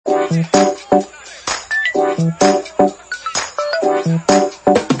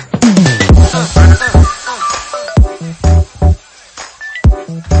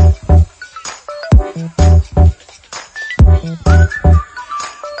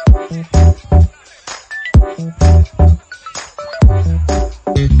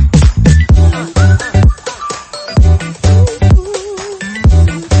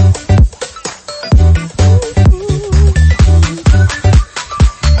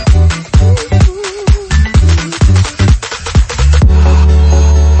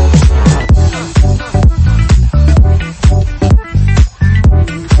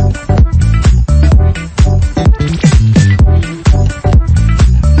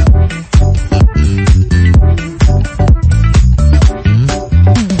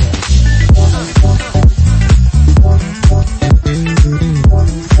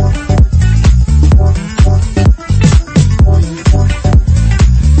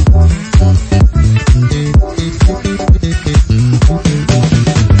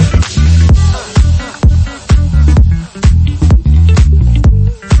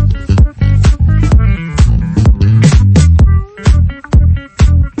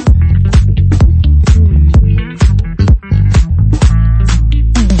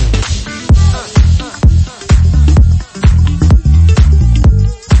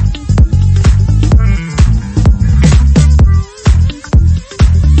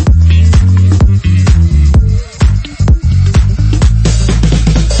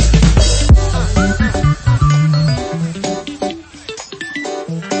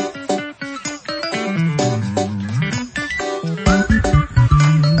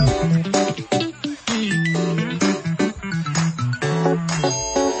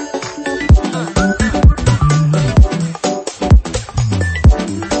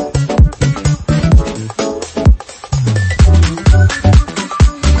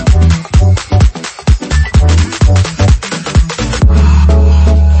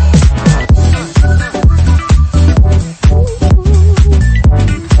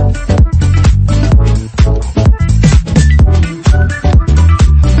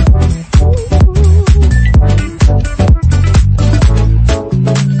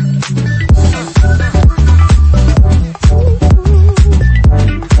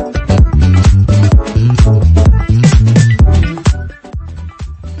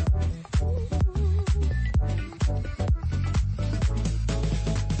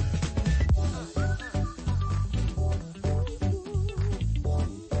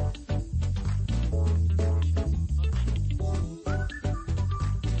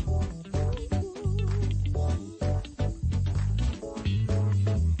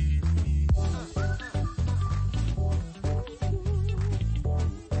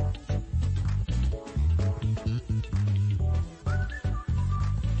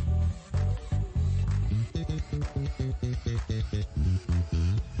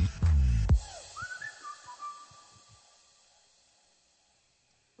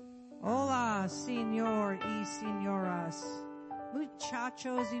Hola, señor y señoras,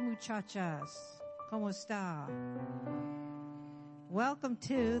 muchachos y muchachas, ¿cómo está? Welcome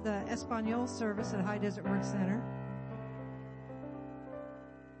to the Espanol service at High Desert Work Center.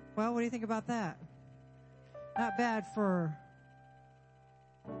 Well, what do you think about that? Not bad for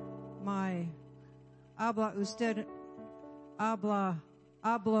my hablo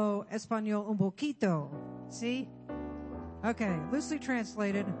español un poquito. See? Okay, loosely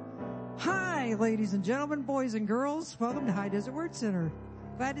translated. Hi, ladies and gentlemen, boys and girls. Welcome to High Desert Word Center.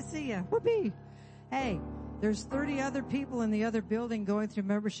 Glad to see you. Whoopee. Hey, there's 30 other people in the other building going through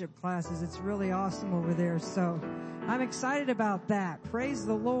membership classes. It's really awesome over there. So I'm excited about that. Praise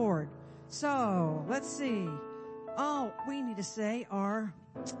the Lord. So let's see. Oh, we need to say our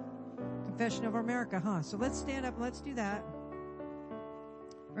Confession of America, huh? So let's stand up and let's do that.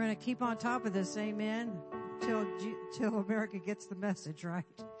 We're going to keep on top of this. Amen. Till America gets the message, right?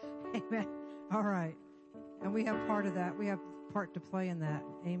 Amen. All right. And we have part of that. We have part to play in that.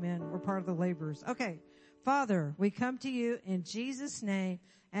 Amen. We're part of the laborers. Okay. Father, we come to you in Jesus' name,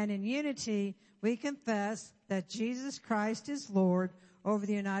 and in unity we confess that Jesus Christ is Lord over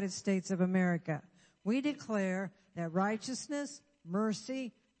the United States of America. We declare that righteousness,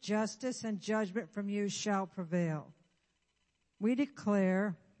 mercy, justice, and judgment from you shall prevail. We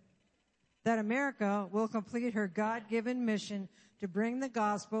declare that America will complete her God-given mission to bring the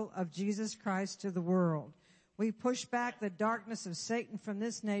gospel of Jesus Christ to the world. We push back the darkness of Satan from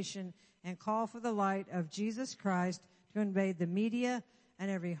this nation and call for the light of Jesus Christ to invade the media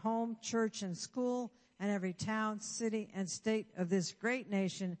and every home, church, and school, and every town, city, and state of this great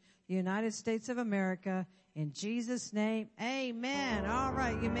nation, the United States of America, In Jesus' name, amen. All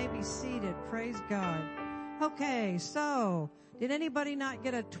right, you may be seated. Praise God. Okay, so did anybody not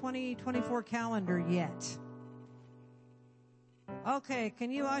get a 2024 calendar yet? Okay,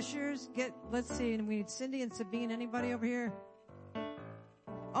 can you ushers let's see, we need Cindy and Sabine. Anybody over here?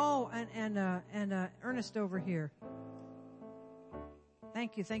 Oh, and Ernest over here.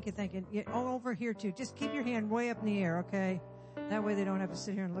 Thank you. Yeah, over here too. Just keep your hand way up in the air, okay? That way they don't have to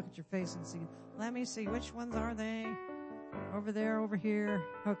sit here and look at your face and see. Let me see, which ones are they? Over there, over here.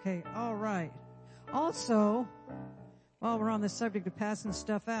 Okay, all right. Also, while we're on the subject of passing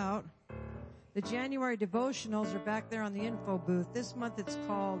stuff out, the January devotionals are back there on the info booth. This month it's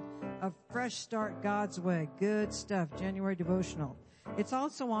called A Fresh Start God's Way. Good stuff, January devotional. It's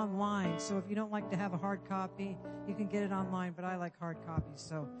also online, so if you don't like to have a hard copy, you can get it online, but I like hard copies,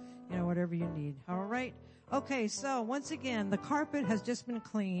 so, whatever you need. All right? Okay, so once again, the carpet has just been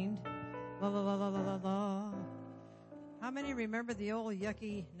cleaned. La la la la la la la. How many remember the old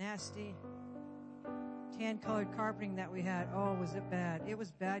yucky, nasty, tan-colored carpeting that we had? Oh, was it bad? It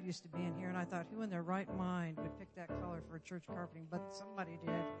was bad used to be in here, and I thought, who in their right mind would pick that color for church carpeting? But somebody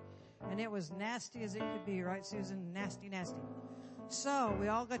did. And it was nasty as it could be, right, Susan? Nasty, nasty. So we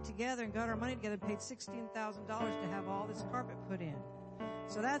all got together and got our money together and paid $16,000 to have all this carpet put in.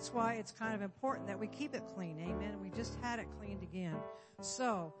 So that's why it's kind of important that we keep it clean. Amen. We just had it cleaned again.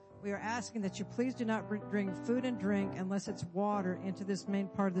 So we are asking that you please do not bring food and drink unless it's water into this main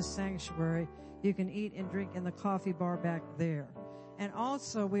part of the sanctuary. You can eat and drink in the coffee bar back there. And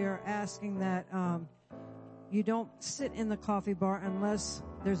also we are asking that you don't sit in the coffee bar unless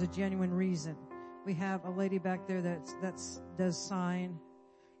there's a genuine reason. We have a lady back there that does sign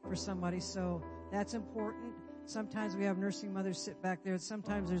for somebody, so that's important. Sometimes we have nursing mothers sit back there.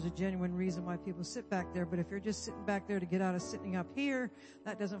 Sometimes there's a genuine reason why people sit back there, but if you're just sitting back there to get out of sitting up here,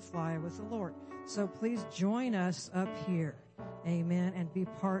 that doesn't fly with the Lord. So please join us up here. Amen. And be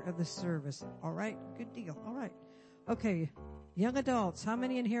part of the service. All right? Good deal. All right. Okay. Young adults, how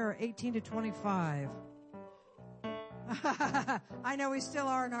many in here are 18 to 25? I know we still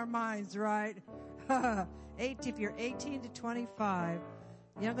are in our minds, right? If you're 18 to 25,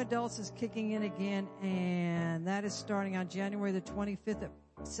 Young Adults is kicking in again, and that is starting on January the 25th at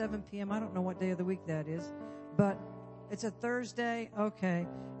 7 p.m. I don't know what day of the week that is, but it's a Thursday, okay,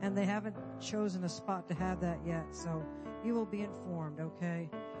 and they haven't chosen a spot to have that yet, so you will be informed, okay?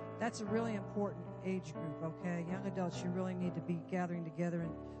 That's a really important age group, okay? Young adults, you really need to be gathering together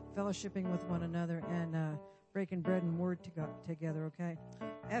and fellowshipping with one another and breaking bread and word together, okay?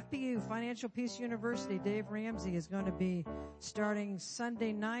 FPU, Financial Peace University, Dave Ramsey is going to be starting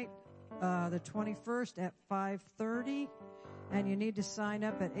Sunday night, the 21st at 5:30, and you need to sign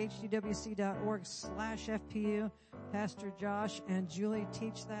up at hdwc.org/FPU. Pastor Josh and Julie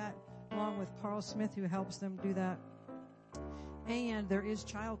teach that, along with Carl Smith, who helps them do that. And there is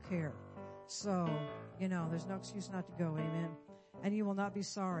childcare, so there's no excuse not to go. Amen. And you will not be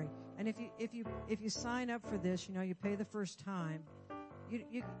sorry. And if you sign up for this, you pay the first time.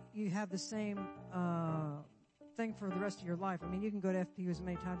 You have the same thing for the rest of your life. I mean, you can go to FPU as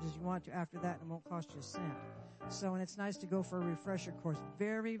many times as you want to after that, and it won't cost you a cent. So, and it's nice to go for a refresher course.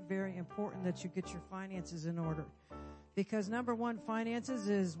 Very, very important that you get your finances in order, because number one, finances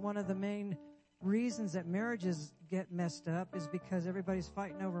is one of the main reasons that marriages get messed up, is because everybody's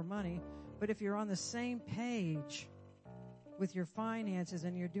fighting over money. But if you're on the same page with your finances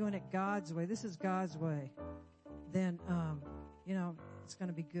and you're doing it God's way, this is God's way, then it's going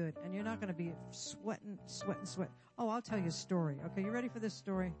to be good, and you're not going to be sweating. Oh, I'll tell you a story. Okay, you ready for this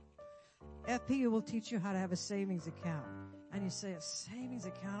story? FPU will teach you how to have a savings account. And you say, a savings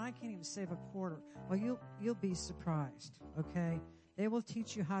account? I can't even save a quarter. Well, you'll be surprised, okay? They will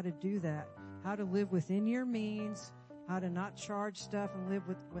teach you how to do that, how to live within your means, how to not charge stuff and live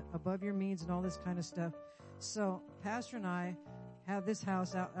with above your means and all this kind of stuff. So Pastor and I have this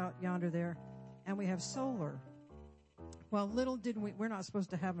house out yonder there, and we have solar. Well, little did we're not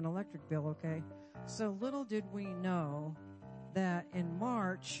supposed to have an electric bill, okay? So little did we know that in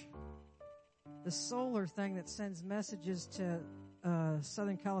March, the solar thing that sends messages to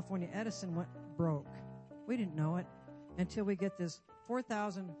Southern California Edison broke. We didn't know it until we get this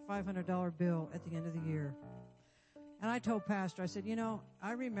 $4,500 bill at the end of the year. And I told Pastor, I said,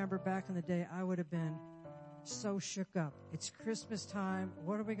 I remember back in the day, I would have been so shook up. It's Christmas time.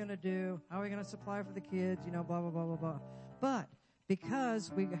 What are we going to do? How are we going to supply for the kids? Blah, blah, blah, blah, blah. But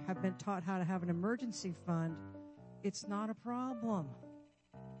because we have been taught how to have an emergency fund, it's not a problem.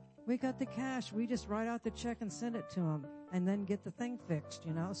 We got the cash. We just write out the check and send it to them and then get the thing fixed,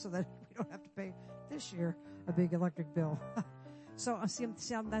 so that we don't have to pay this year a big electric bill. So see,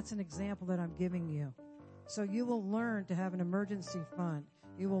 that's an example that I'm giving you. So you will learn to have an emergency fund.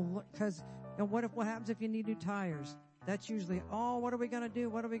 You will, because what happens if you need new tires? That's usually, what are we going to do?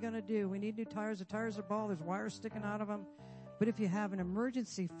 What are we going to do? We need new tires. The tires are bald. There's wires sticking out of them. But if you have an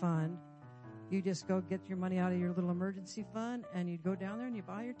emergency fund, you just go get your money out of your little emergency fund and you go down there and you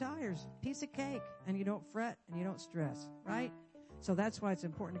buy your tires. Piece of cake. And you don't fret and you don't stress, right? So that's why it's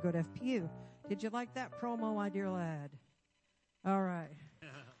important to go to FPU. Did you like that promo, my dear lad? All right.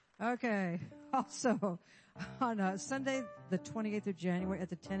 Okay. Also, on Sunday, the 28th of January at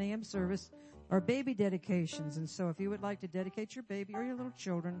the 10 a.m. service are baby dedications. And so if you would like to dedicate your baby or your little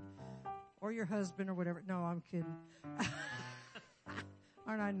children or your husband or whatever. No, I'm kidding.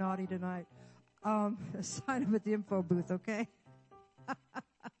 Aren't I naughty tonight? Sign up at the info booth, okay?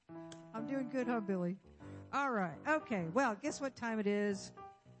 I'm doing good, huh, Billy? All right. Okay. Well, guess what time it is?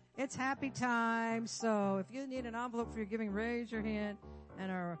 It's happy time. So if you need an envelope for your giving, raise your hand. And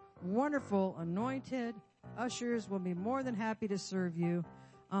our wonderful anointed ushers will be more than happy to serve you.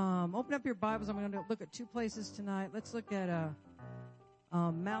 Open up your Bibles. I'm going to look at two places tonight. Let's look at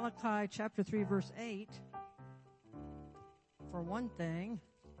Malachi chapter 3, verse 8 for one thing.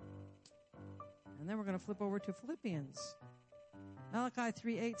 And then we're going to flip over to Philippians. Malachi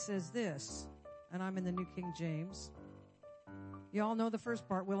 3:8 says this, and I'm in the New King James. You all know the first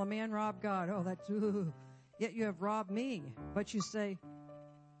part. Will a man rob God? Oh, that's, yet you have robbed me. But you say,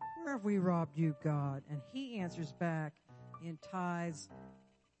 where have we robbed you, God? And he answers back in tithes.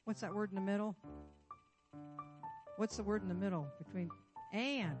 What's that word in the middle? What's the word in the middle between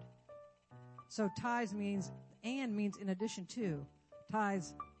and? So tithes means, and means in addition to.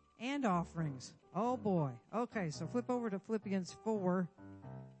 Tithes and offerings. Oh boy. Okay, so flip over to Philippians 4.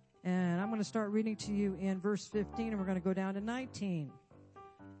 And I'm going to start reading to you in verse 15, and we're going to go down to 19.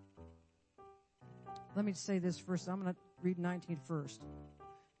 Let me say this first. I'm going to read 19 first.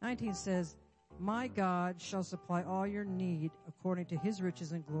 19 says, my God shall supply all your need according to his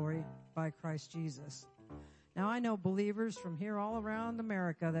riches and glory by Christ Jesus. Now, I know believers from here all around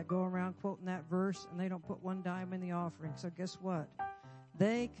America that go around quoting that verse, and they don't put one dime in the offering. So guess what?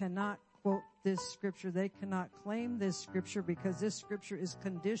 They cannot quote this scripture. They cannot claim this scripture because this scripture is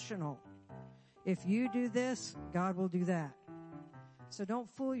conditional. If you do this, God will do that. So don't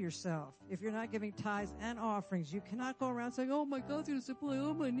fool yourself. If you're not giving tithes and offerings, you cannot go around saying, oh, my God's going to supply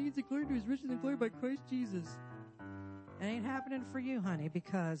all my needs according to his riches and glory by Christ Jesus. It ain't happening for you, honey,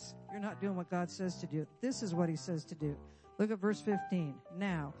 because you're not doing what God says to do. This is what he says to do. Look at verse 15.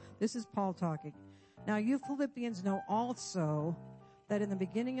 Now, this is Paul talking. Now, you Philippians know also that in the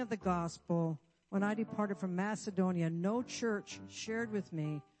beginning of the gospel, when I departed from Macedonia, no church shared with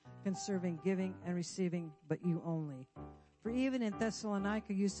me concerning giving and receiving, but you only. For even in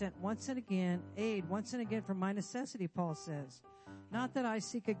Thessalonica you sent aid once and again for my necessity, Paul says. Not that I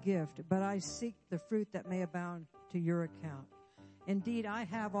seek a gift, but I seek the fruit that may abound to your account. Indeed, I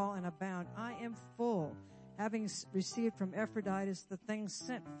have all and abound. I am full, having received from Epaphroditus the things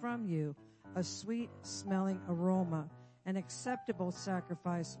sent from you, a sweet-smelling aroma, an acceptable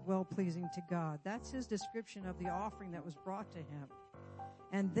sacrifice, well-pleasing to God. That's his description of the offering that was brought to him.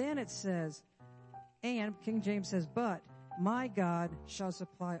 And then it says, and King James says, but my God shall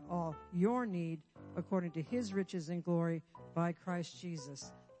supply all your need according to his riches and glory by Christ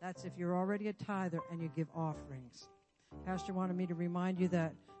Jesus. That's if you're already a tither and you give offerings. Pastor wanted me to remind you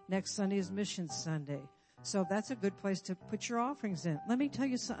that next Sunday is Mission Sunday. So that's a good place to put your offerings in. Let me tell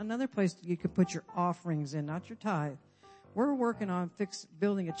you another place you could put your offerings in, not your tithe. We're working on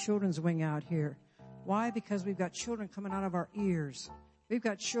building a children's wing out here. Why? Because we've got children coming out of our ears. We've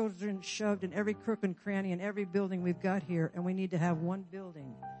got children shoved in every crook and cranny in every building we've got here, and we need to have one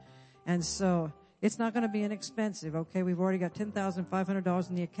building. And so it's not going to be inexpensive, okay? We've already got $10,500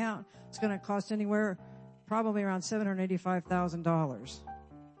 in the account. It's going to cost anywhere probably around $785,000.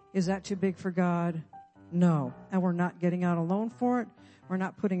 Is that too big for God? No. And we're not getting out a loan for it. We're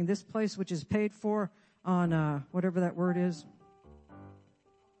not putting this place, which is paid for, on whatever that word is.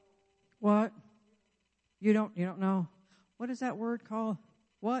 What? You don't know? What is that word called?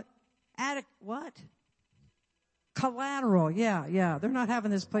 What? What? Collateral. Yeah. They're not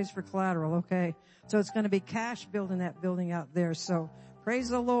having this place for collateral, okay? So it's going to be cash building that building out there. So praise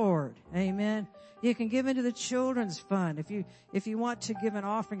the Lord. Amen. You can give into the children's fund. If you want to give an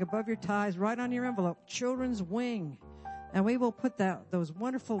offering above your tithes, right on your envelope, children's wing. And we will put those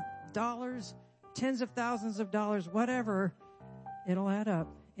wonderful dollars, tens of thousands of dollars, whatever, it'll add up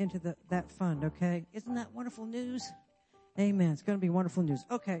into that fund, okay? Isn't that wonderful news? Amen. It's going to be wonderful news.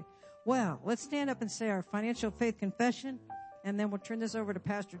 Okay. Well, let's stand up and say our financial faith confession, and then we'll turn this over to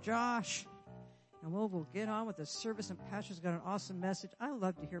Pastor Josh, And we'll get on with the service, and Pastor's got an awesome message. I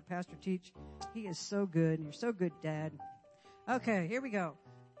love to hear Pastor teach. He is so good, and you're so good, Dad. Okay, here we go.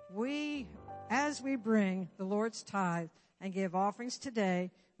 As we bring the Lord's tithe and give offerings today,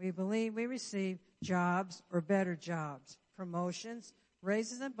 we believe we receive jobs or better jobs, promotions,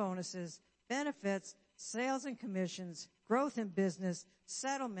 raises and bonuses, benefits, sales and commissions, growth in business,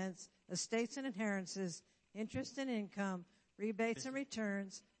 settlements, estates and inheritances, interest and income, rebates and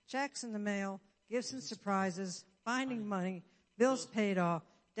returns, checks in the mail, gifts and surprises, finding money, bills paid off,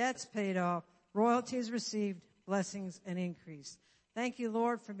 debts paid off, royalties received, blessings and increase. Thank you,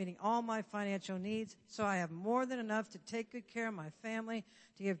 Lord, for meeting all my financial needs, so I have more than enough to take good care of my family,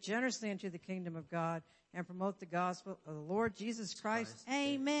 to give generously into the kingdom of God, and promote the gospel of the Lord Jesus Christ.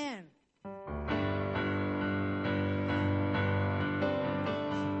 Amen.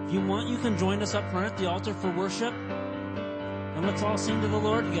 If you want, you can join us up front at the altar for worship, and let's all sing to the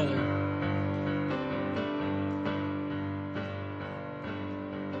Lord together.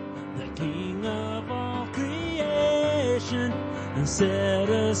 The King of all creation, and set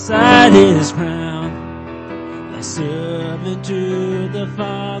aside his crown, a servant to the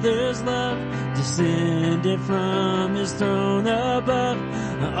Father's love, descended from his throne above,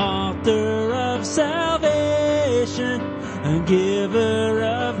 the author of salvation, a giver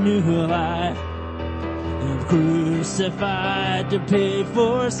of new life, and crucified to pay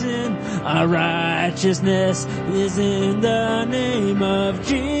for sin. Our righteousness is in the name of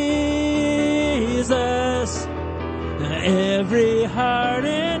Jesus. Every heart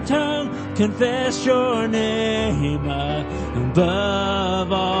and tongue confess your name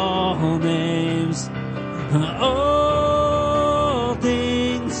above all names. All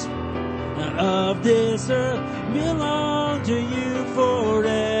things of this earth belong to you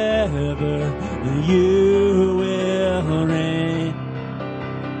forever. You will reign.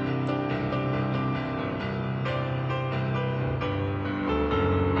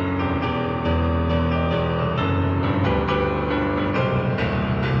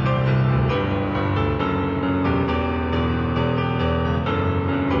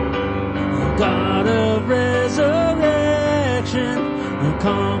 God of resurrection, the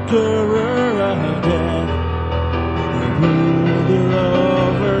conqueror of death, the ruler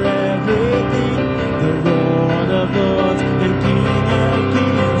over everything, the Lord of lords and King of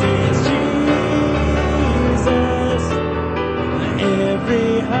kings is Jesus.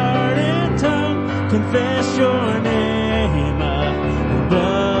 Every heart and tongue confess your name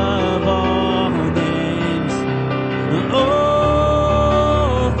above all names.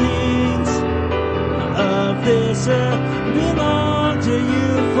 All things of this earth belong to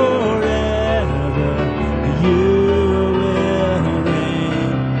you forever. You will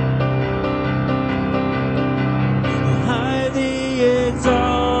reign. Highly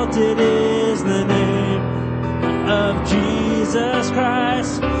exalted is the name of Jesus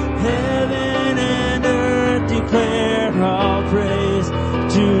Christ. Heaven and earth declare all praise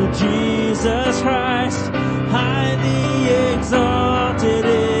to Jesus Christ. Highly exalted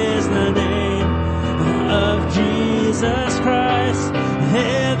is the name of Jesus Christ.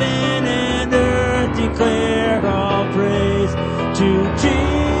 Heaven and earth declare all praise to Jesus.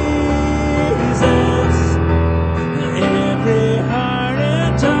 Every heart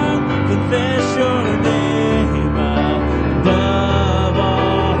and tongue confess your name above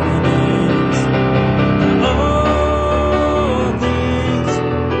all names. All things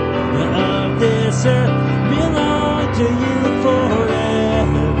of this earth belong to you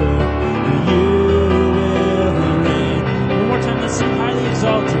forever. You will reign. One more time, let's sing highly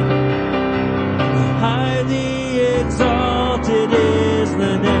exalted. Highly exalted is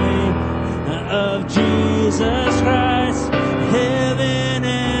the name of Jesus Christ. Heaven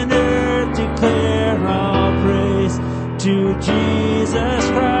and earth declare all praise to Jesus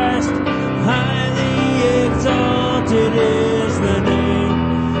Christ. Highly exalted is the name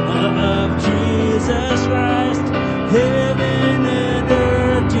of Jesus Christ. Heaven and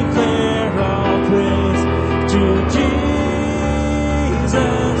earth declare all praise to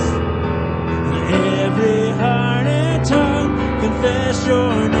Jesus. Every heart and tongue confess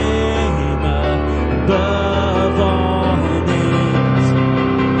your name above all names.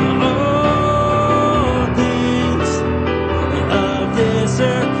 All things of this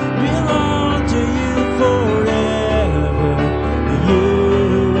earth belong to you forever. You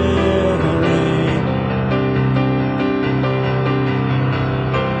will reign.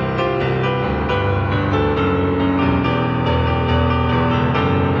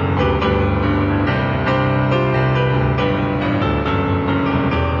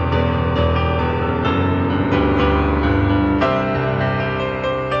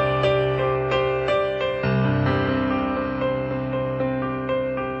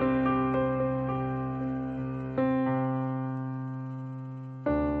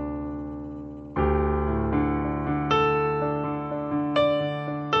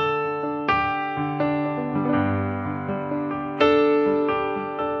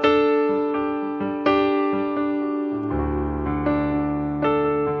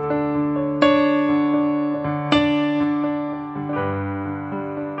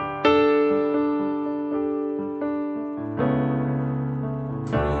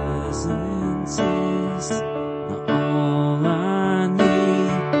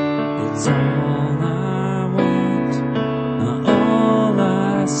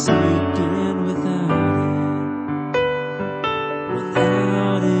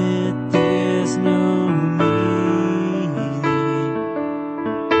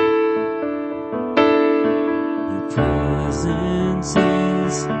 presence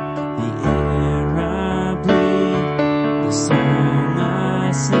is the air I breathe, the song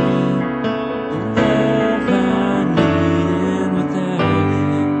I sing, the love I need, and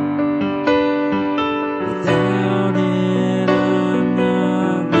without it I'm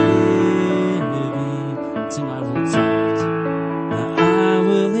not living. Sing, I will exalt. Now I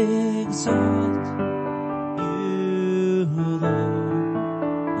will exalt you, Lord.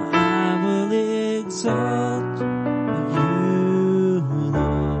 I will exalt you,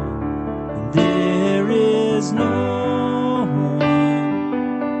 Lord. There is no one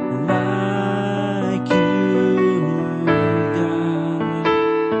like you, God.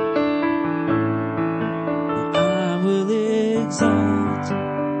 I will exalt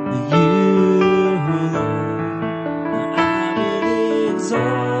you, Lord. I will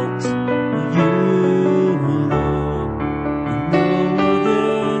exalt you, Lord. No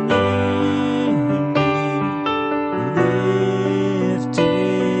other name be lifted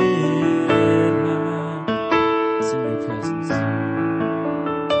high. Sing your presence.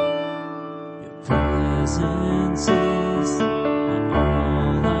 Your presence is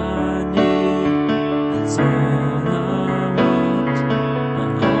all I need. It's all I want,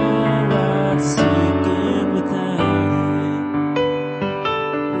 all I seek, and without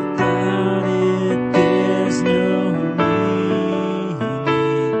it, there's no meaning.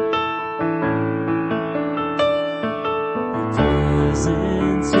 Your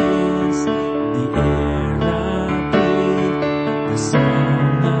presence is the air I breathe, the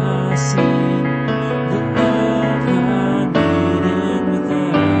song I sing, the love I need, and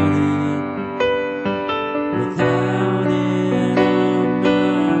without it I'm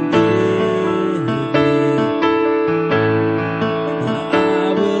not living.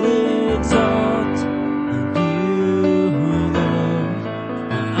 I will exalt you, Lord.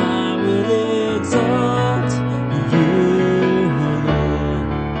 I will exalt you, Lord.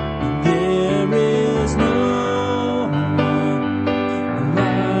 There is no one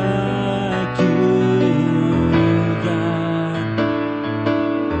like you, God.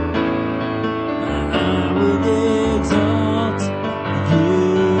 I will exalt you,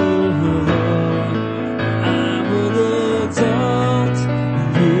 Lord. I will exalt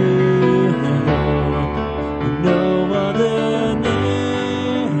you, Lord. No other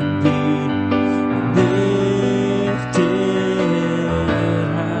name be lifted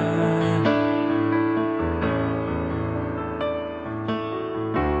high.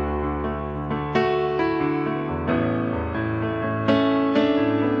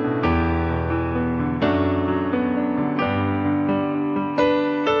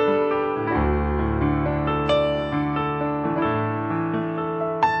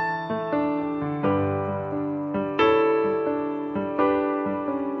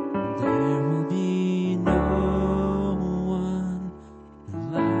 There will be no one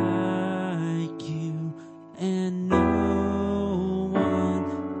like you, and no one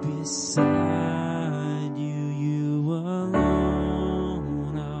beside you. You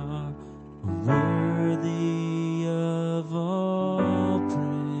alone are worthy of all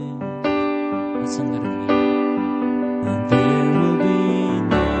praise. Let's sing that again. And there will be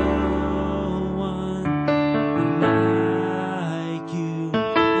no one like you,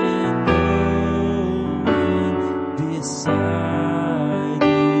 and no one beside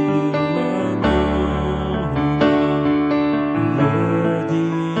you. You alone are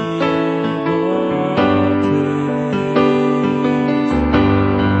worthy of all praise.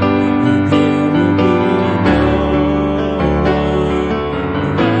 And there will be no one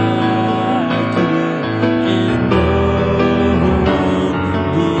like you, and no one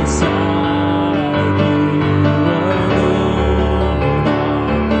beside you.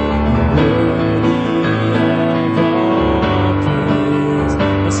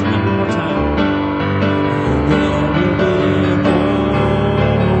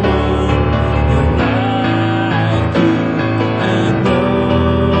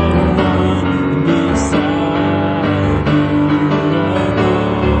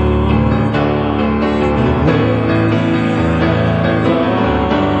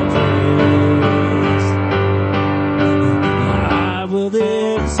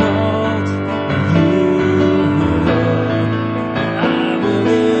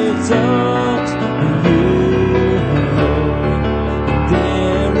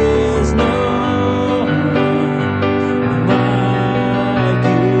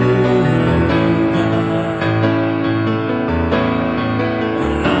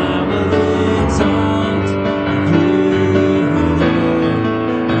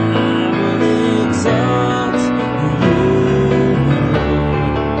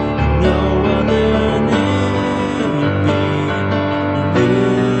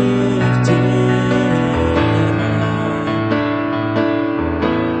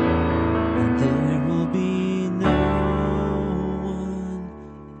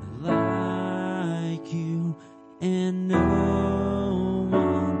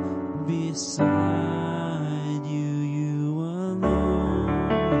 beside you, you alone,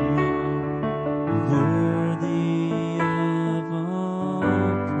 worthy of all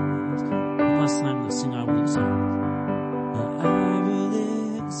praise. One last time, let's sing I Will Exalt. I will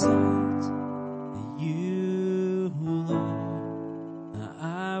exalt you, Lord.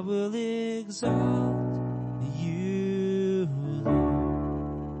 I will exalt you,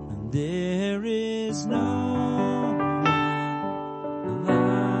 Lord. And there is no one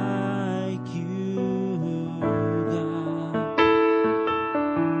like you, God.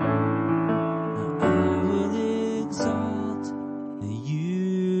 I will exalt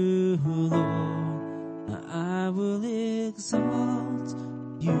you, Lord. I will exalt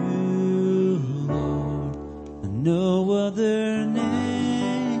you, Lord. No other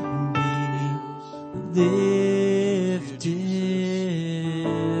name be lifted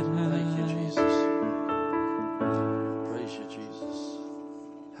high. Thank you, Jesus. Praise you, Jesus.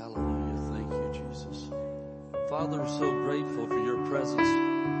 Hallelujah. Thank you, Jesus. Father, we're so grateful for your presence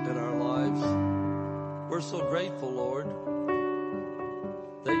in our lives. We're so grateful, Lord,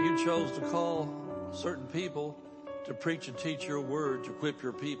 that you chose to call certain people to preach and teach your word, to equip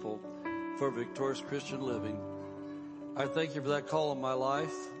your people for victorious Christian living. I thank you for that call in my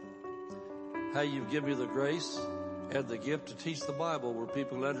life, how you've given me the grace and the gift to teach the Bible where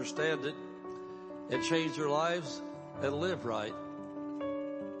people can understand it and change their lives and live right.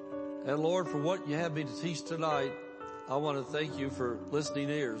 And Lord, for what you have me to teach tonight, I want to thank you for listening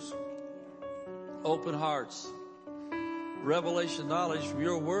ears, open hearts, revelation knowledge from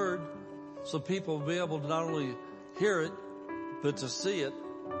your word, so people will be able to not only hear it, but to see it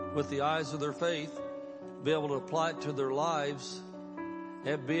with the eyes of their faith, be able to apply it to their lives,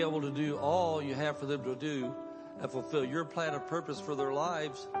 and be able to do all you have for them to do and fulfill your plan and purpose for their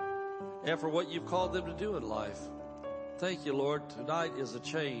lives and for what you've called them to do in life. Thank you, Lord. Tonight is a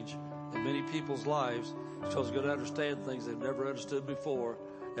change in many people's lives because they're going to understand things they've never understood before,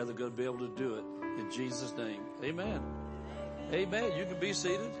 and they're going to be able to do it in Jesus' name. Amen. Amen. You can be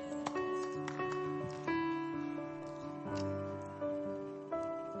seated.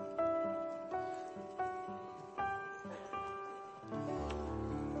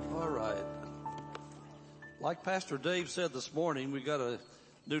 Like Pastor Dave said this morning, we got a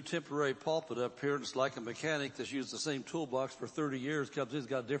new temporary pulpit up here, and it's like a mechanic that's used the same toolbox for 30 years. Comes in, he's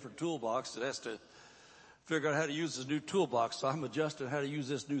got a different toolbox that has to figure out how to use his new toolbox. So I'm adjusting how to use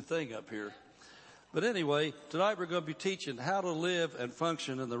this new thing up here. But anyway, tonight we're going to be teaching how to live and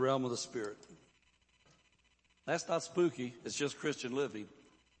function in the realm of the Spirit. That's not spooky. It's just Christian living.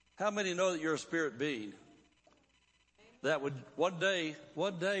 How many know that you're a spirit being? That would one day,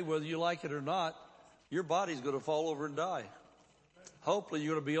 whether you like it or not, your body's going to fall over and die. Hopefully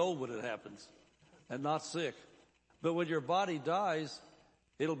you're going to be old when it happens and not sick. But when your body dies,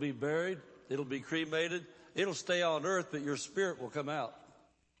 it'll be buried, it'll be cremated, it'll stay on earth, but your spirit will come out.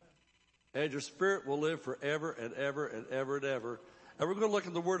 And your spirit will live forever and ever and ever and ever. And we're going to look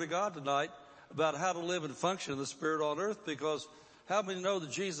at the Word of God tonight about how to live and function in the Spirit on earth, because how many know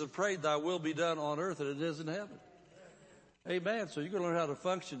that Jesus prayed, thy will be done on earth and it is in heaven? Amen. So you're going to learn how to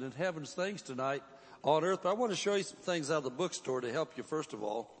function in heaven's things tonight on earth. But I want to show you some things out of the bookstore to help you first of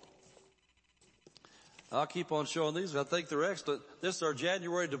all. I'll keep on showing these. I think they're excellent. This is our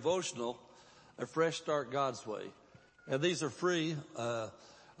January devotional, A Fresh Start God's Way. And these are free.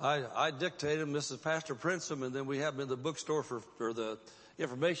 I dictate them. This is Pastor Princem, and then we have them in the bookstore for the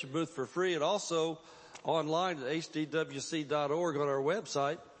information booth for free, and also online at HDWC.org on our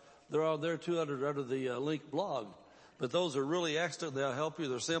website. They're on there too under the link blog. But those are really excellent. They'll help you.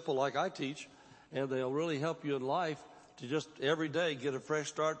 They're simple like I teach. And they'll really help you in life to just every day get a fresh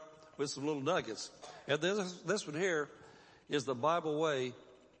start with some little nuggets. And this one here is the Bible way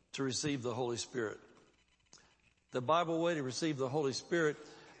to receive the Holy Spirit. The Bible way to receive the Holy Spirit.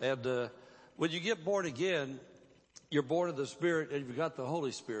 And when you get born again, you're born of the Spirit and you've got the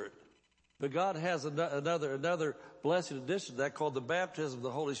Holy Spirit. But God has another blessed addition to that called the baptism of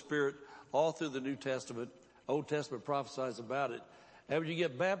the Holy Spirit all through the New Testament. Old Testament prophesies about it. And when you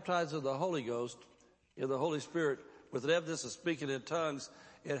get baptized in the Holy Ghost, in the Holy Spirit, with an evidence of speaking in tongues,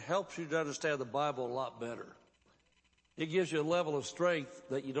 it helps you to understand the Bible a lot better. It gives you a level of strength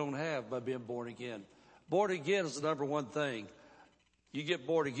that you don't have by being born again. Born again is the number one thing. You get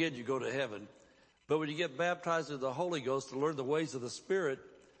born again, you go to heaven. But when you get baptized in the Holy Ghost to learn the ways of the Spirit,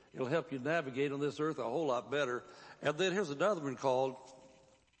 it'll help you navigate on this earth a whole lot better. And then here's another one called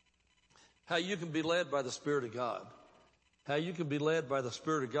How You Can Be Led by the Spirit of God. How you can be led by the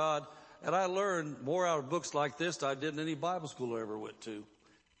Spirit of God. And I learned more out of books like this than I did in any Bible school I ever went to.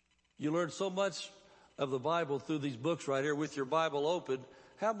 You learn so much of the Bible through these books right here with your Bible open,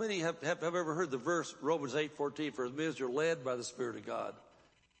 How many have ever heard the verse, Romans 8:14, for as many as you're led by the Spirit of God,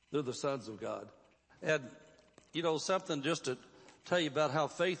 they're the sons of God. And, something just to tell you about how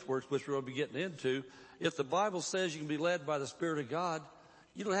faith works, which we're going to be getting into. If the Bible says you can be led by the Spirit of God,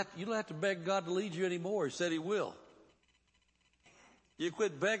 you don't have to beg God to lead you anymore. He said He will. You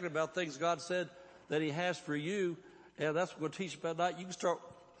quit begging about things God said that He has for you, and that's what we're going to teach about tonight. You can start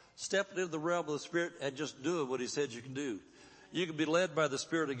stepping into the realm of the Spirit and just doing what He said you can do. You can be led by the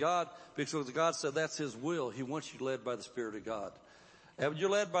Spirit of God because God said that's His will. He wants you led by the Spirit of God. And when you're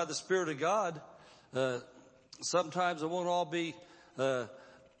led by the Spirit of God, sometimes it won't all be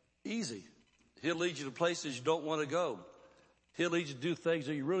easy. He'll lead you to places you don't want to go. He'll lead you to do things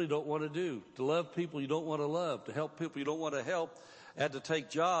that you really don't want to do, to love people you don't want to love, to help people you don't want to help, and to take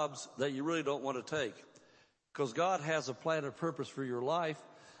jobs that you really don't want to take. Because God has a plan and purpose for your life.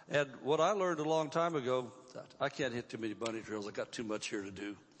 And what I learned a long time ago, I can't hit too many bunny trails. I got too much here to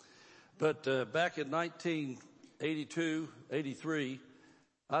do. But back in 1982, 83,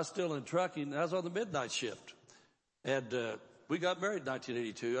 I was still in trucking. I was on the midnight shift. And we got married in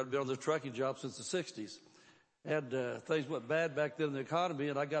 1982. I'd been on the trucking job since the 60s. And things went bad back then in the economy,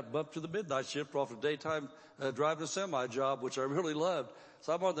 and I got bumped to the midnight shift off a daytime driving a semi job, which I really loved.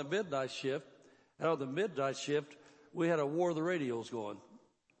 So I'm on the midnight shift. And on the midnight shift, we had a war of the radios going.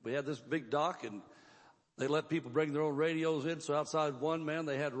 We had this big dock, and they let people bring their own radios in. So outside one, man,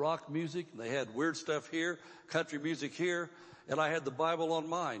 they had rock music, and they had weird stuff here, country music here, and I had the Bible on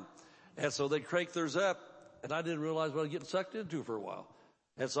mine. And so they'd crank theirs up, and I didn't realize what I was getting sucked into for a while.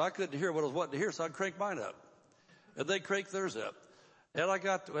 And so I couldn't hear what I was wanting to hear, so I'd crank mine up. And they'd crank theirs up.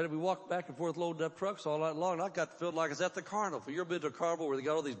 And we walked back and forth loading up trucks all night long, and I got to feel like I was at the carnival. You ever been to a carnival where they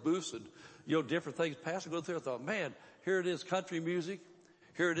got all these booths and, different things passing, go through? I thought, man, here it is country music,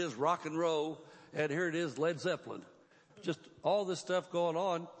 here it is rock and roll, and here it is Led Zeppelin. Just all this stuff going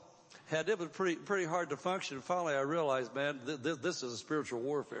on. And it was pretty hard to function. And finally I realized, man, this is a spiritual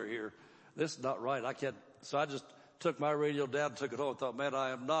warfare here. This is not right. So I just took my radio down and took it home and thought, man,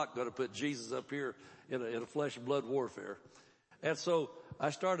 I am not going to put Jesus up here in a flesh and blood warfare. And so I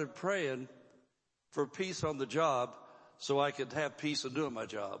started praying for peace on the job so I could have peace in doing my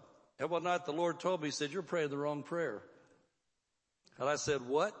job. And one night the Lord told me, He said, you're praying the wrong prayer. And I said,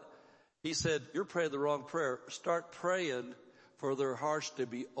 what? He said, you're praying the wrong prayer. Start praying for their hearts to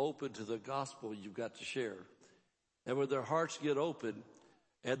be open to the gospel you've got to share. And when their hearts get open,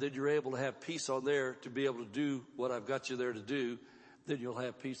 and then you're able to have peace on there to be able to do what I've got you there to do, then you'll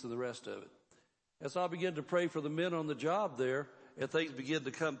have peace in the rest of it. And so I began to pray for the men on the job there, and things began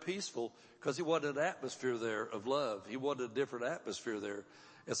to come peaceful because He wanted an atmosphere there of love. He wanted a different atmosphere there.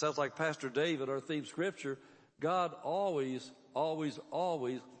 It sounds like Pastor David, our theme scripture, God always, always,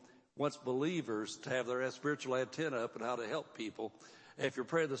 always wants believers to have their spiritual antenna up and how to help people. And if you're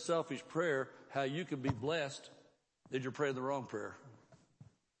praying the selfish prayer, how you can be blessed, then you're praying the wrong prayer.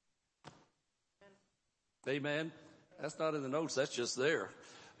 Amen. That's not in the notes. That's just there.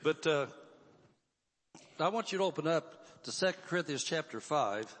 But I want you to open up to 2 Corinthians chapter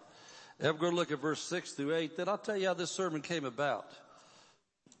 5. And we're going to look at verse 6 through 8. Then I'll tell you how this sermon came about.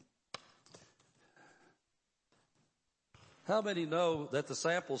 How many know that the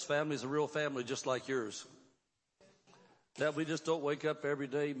Samples family is a real family just like yours? That we just don't wake up every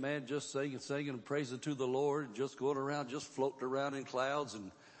day, man, just singing and praising to the Lord and just going around, just floating around in clouds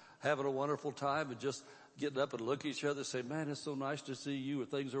and having a wonderful time and just getting up and look at each other and say, man, it's so nice to see you.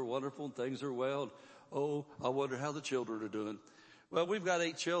 Things are wonderful and things are well. And, oh, I wonder how the children are doing. Well, we've got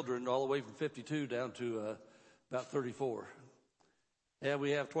 8 children all the way from 52 down to about 34. And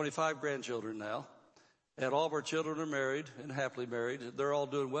we have 25 grandchildren now. And all of our children are married and happily married. They're all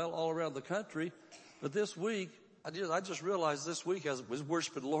doing well all around the country. But this week, I just realized this week as I was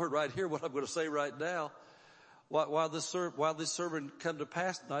worshiping the Lord right here, what I'm going to say right now, while this sermon come to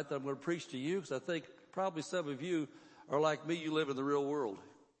pass tonight that I'm going to preach to you, because I think probably some of you are like me, you live in the real world.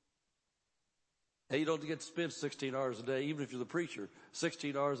 And you don't get to spend 16 hours a day, even if you're the preacher,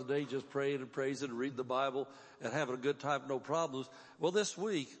 16 hours a day just praying and praising and reading the Bible and having a good time, no problems. Well, this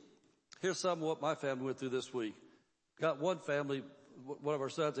week, here's some of what my family went through this week. Got one family, one of our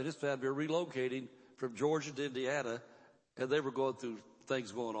sons and his family are relocating from Georgia to Indiana, and they were going through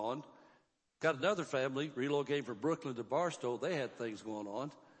things going on. Got another family relocating from Brooklyn to Barstow. They had things going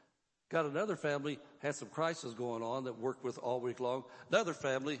on. Got another family had some crisis going on that worked with all week long. Another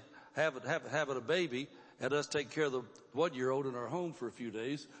family having a baby had us take care of the 1-year-old in our home for a few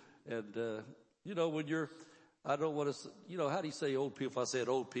days. And, when you're, I don't want to, how do you say old people? If I said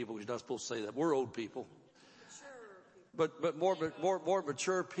old people, you're not supposed to say that. We're old people. But more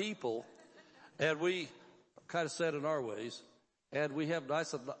mature people. And we kind of set in our ways. And we have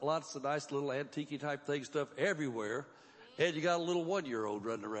lots of nice little antique type thing stuff everywhere. And you got a little 1-year-old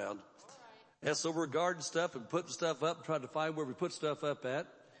running around. And so we're guarding stuff and putting stuff up, trying to find where we put stuff up at.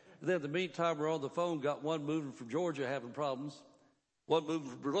 And then in the meantime, we're on the phone, got one moving from Georgia having problems, one moving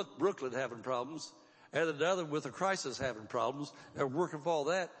from Brooklyn having problems, and another with a crisis having problems, and we're working for all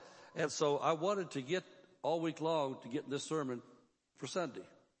that. And so I wanted to get all week long to get in this sermon for Sunday.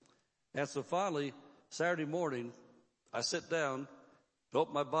 And so finally, Saturday morning, I sit down,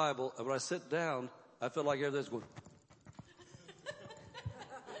 open my Bible, and when I sit down, I feel like everything's going.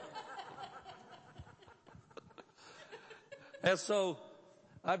 And so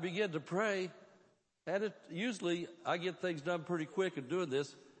I begin to pray, and usually I get things done pretty quick in doing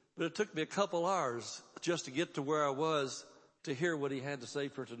this, but it took me a couple hours just to get to where I was to hear what he had to say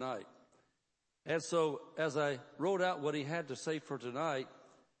for tonight. And so as I wrote out what he had to say for tonight,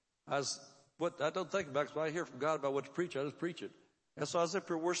 I don't think about it, because when I hear from God about what to preach, I just preach it. And so I was up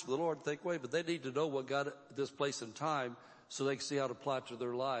here worshiping the Lord and think, wait, but they need to know what God at this place in time so they can see how to apply it to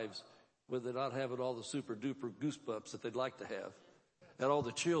their lives, when they're not having all the super duper goosebumps that they'd like to have, and all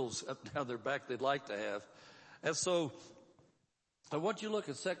the chills up and down their back they'd like to have. And so I want you to look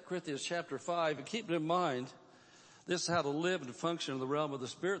at 2 Corinthians chapter 5 and keep in mind, this is how to live and function in the realm of the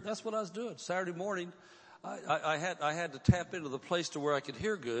Spirit. That's what I was doing. Saturday morning, I had to tap into the place to where I could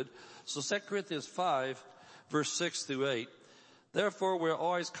hear good. So 2 Corinthians 5, verse 6 through 8. Therefore, we're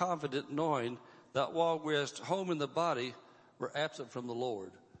always confident knowing that while we're at home in the body, we're absent from the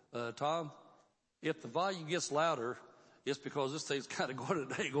Lord. Tom, if the volume gets louder, it's because this thing's kind of going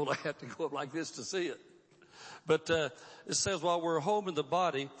at an angle. I have to go up like this to see it. But it says while we're home in the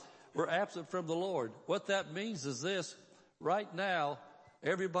body, we're absent from the Lord. What that means is this. Right now,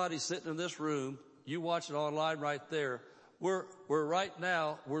 everybody sitting in this room, you watching online right there, we're right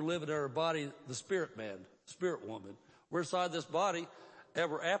now, we're living in our body, the spirit man, spirit woman. We're inside this body, and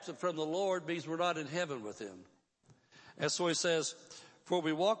we're absent from the Lord means we're not in heaven with him. And so he says, for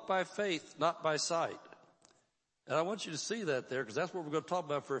we walk by faith, not by sight. And I want you to see that there, because that's what we're going to talk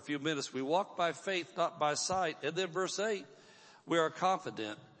about for a few minutes. We walk by faith, not by sight. And then verse 8, we are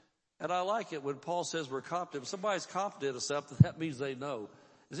confident. And I like it when Paul says we're confident. If somebody's confident of something, that means they know.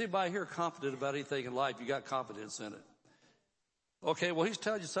 Is anybody here confident about anything in life? You got confidence in it. Okay, well, he's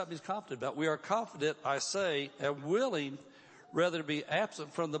telling you something he's confident about. We are confident, I say, and willing rather to be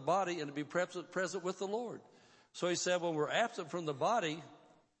absent from the body and to be present with the Lord. So he said when we're absent from the body,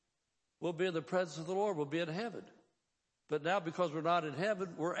 we'll be in the presence of the Lord. We'll be in heaven. But now because we're not in heaven,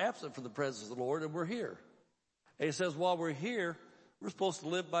 we're absent from the presence of the Lord and we're here. And he says while we're here, we're supposed to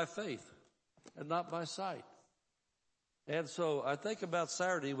live by faith and not by sight. And so I think about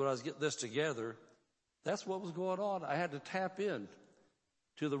Saturday when I was getting this together, that's what was going on. I had to tap in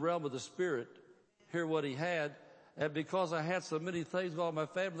to the realm of the Spirit, hear what he had. And because I had so many things going on in my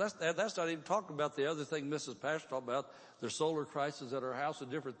family, that's not even talking about the other thing Mrs. Pastor talked about, the solar crisis at our house and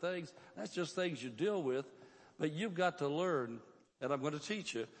different things. That's just things you deal with. But you've got to learn, and I'm going to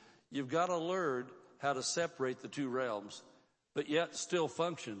teach you, you've got to learn how to separate the two realms, but yet still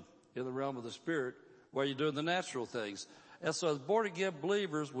function in the realm of the Spirit while you're doing the natural things. And so as born-again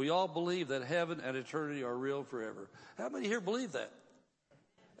believers, we all believe that heaven and eternity are real forever. How many here believe that?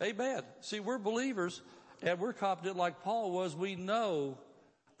 Amen. See, we're believers. And we're confident like Paul was. We know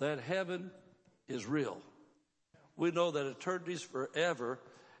that heaven is real. We know that eternity is forever.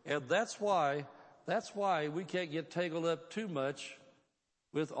 And that's why we can't get tangled up too much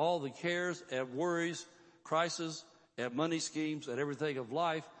with all the cares and worries, crises, and money schemes and everything of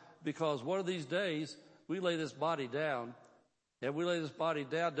life. Because one of these days, we lay this body down. And we lay this body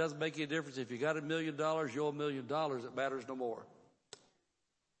down. It doesn't make any difference. If you got $1 million, you owe $1 million. It matters no more.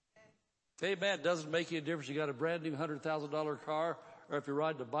 Amen. It doesn't make any difference. You got a brand new $100,000 car or if you're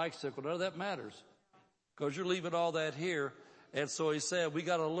riding a bicycle. None of that matters because you're leaving all that here. And so he said, we've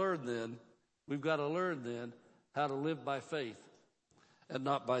got to learn then how to live by faith and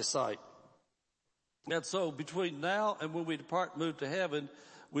not by sight. And so between now and when we depart and move to heaven,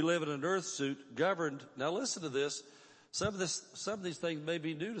 we live in an earth suit governed. Now listen to this. Some of these things may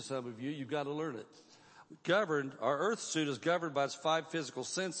be new to some of you. You've got to learn it. Governed, our earth suit is governed by its 5 physical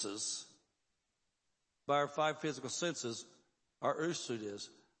senses. By our 5 physical senses, our earth suit is.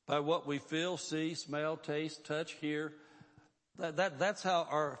 By what we feel, see, smell, taste, touch, hear. That's how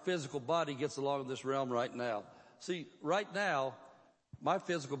our physical body gets along in this realm right now. See, right now, my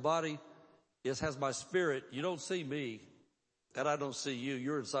physical body has my spirit. You don't see me, and I don't see you.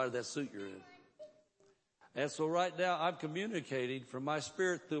 You're inside of that suit you're in. And so right now, I'm communicating from my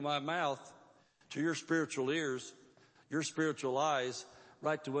spirit through my mouth to your spiritual ears, your spiritual eyes,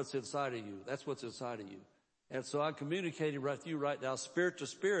 right to what's inside of you. That's what's inside of you. And so I'm communicating with you right now, spirit to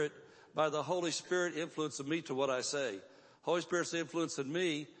spirit, by the Holy Spirit influencing me to what I say. Holy Spirit's influencing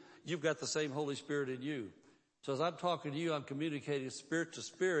me. You've got the same Holy Spirit in you. So as I'm talking to you, I'm communicating spirit to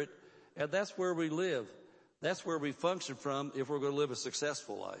spirit, and that's where we live. That's where we function from if we're going to live a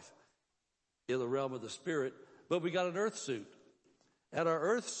successful life in the realm of the spirit. But we got an earth suit. And our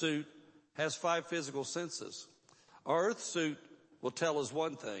earth suit has 5 physical senses. Our earth suit will tell us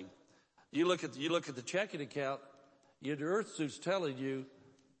one thing. You look at the checking account, your earth suit's telling you,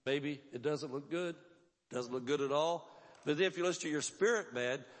 maybe it doesn't look good, doesn't look good at all. But then if you listen to your spirit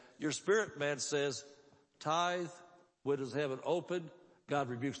man says, tithe, windows of heaven open, God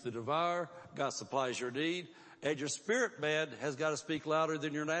rebukes the devourer, God supplies your need, and your spirit man has got to speak louder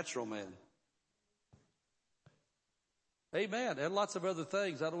than your natural man. Amen. And lots of other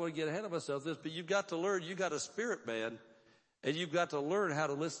things. I don't want to get ahead of myself this, but you've got to learn, you got a spirit man, and you've got to learn how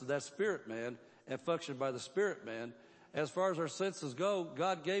to listen to that spirit man and function by the spirit man. As far as our senses go,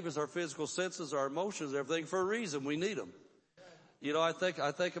 God gave us our physical senses, our emotions, everything for a reason. We need them. You know, I think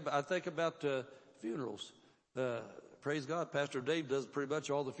about funerals. Praise God, Pastor Dave does pretty much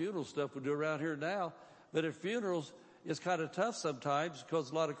all the funeral stuff we do around here now. But at funerals, it's kind of tough sometimes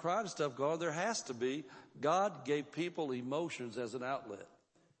because a lot of crying stuff going on. There has to be. God gave people emotions as an outlet.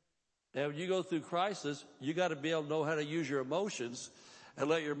 Now, when you go through crisis, you got to be able to know how to use your emotions and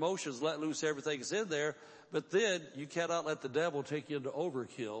let your emotions let loose everything that's in there. But then you cannot let the devil take you into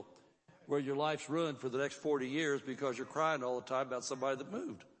overkill where your life's ruined for the next 40 years because you're crying all the time about somebody that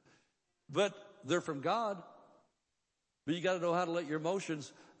moved. But they're from God. But you got to know how to let your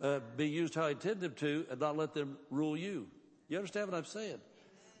emotions be used how I intend them to and not let them rule you. You understand what I'm saying?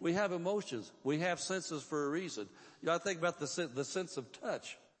 We have emotions. We have senses for a reason. You know, I think about the sense of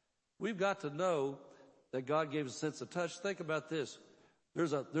touch. We've got to know that God gave us a sense of touch. Think about this.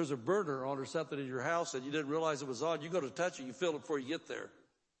 There's a burner on or something in your house and you didn't realize it was on. You go to touch it, you feel it before you get there.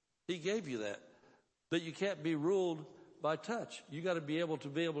 He gave you that. But you can't be ruled by touch. You got to be able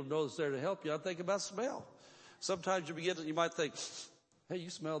to know it's there to help you. I think about smell. Sometimes you might think, hey,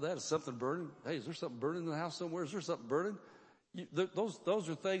 you smell that? Is something burning? Hey, is there something burning in the house somewhere? Is there something burning? Those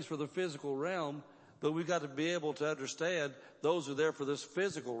are things for the physical realm, but we've got to be able to understand those are there for this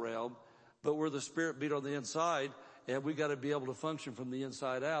physical realm, but we're the spirit beat on the inside, and we've got to be able to function from the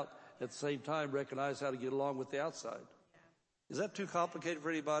inside out, at the same time recognize how to get along with the outside. Is that too complicated for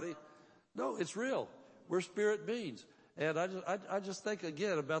anybody? No, it's real. We're spirit beings. And I just think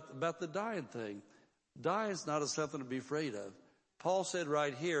again about the dying thing. Dying is not something to be afraid of. Paul said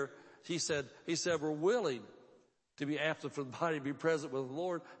right here, he said, we're willing to be absent from the body, to be present with the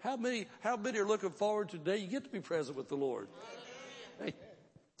Lord. How many are looking forward to the day you get to be present with the Lord? Hey,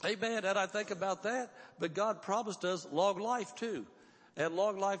 amen. And I think about that. But God promised us long life too. And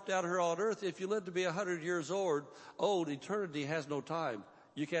long life down here on earth. If you live to be 100 years old, eternity has no time.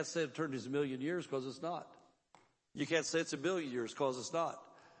 You can't say eternity is 1,000,000 years because it's not. You can't say it's 1,000,000 years because it's not.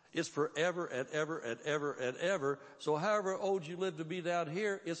 It's forever and ever and ever and ever. So however old you live to be down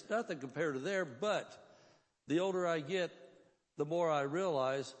here, it's nothing compared to there. But the older I get, the more I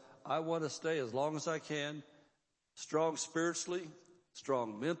realize I want to stay as long as I can, strong spiritually,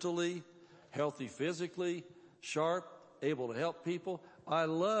 strong mentally, healthy physically, sharp, able to help people. I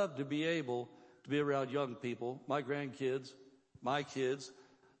love to be able to be around young people, my grandkids, my kids,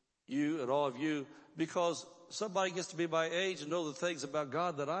 you and all of you, because somebody gets to be my age and know the things about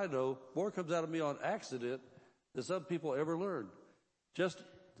God that I know. More comes out of me on accident than some people ever learn.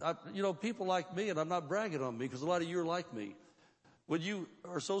 People like me, and I'm not bragging on me because a lot of you are like me. When you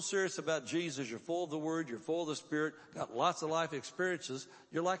are so serious about Jesus, you're full of the Word, you're full of the Spirit, got lots of life experiences,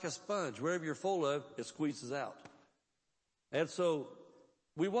 you're like a sponge. Wherever you're full of, it squeezes out. And so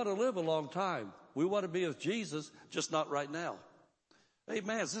we want to live a long time. We want to be with Jesus, just not right now.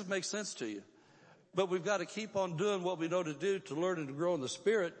 Amen. Does this make sense to you? But we've got to keep on doing what we know to do to learn and to grow in the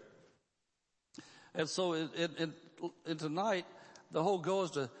Spirit. And so in tonight, the whole goal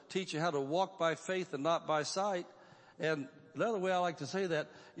is to teach you how to walk by faith and not by sight. And another way I like to say that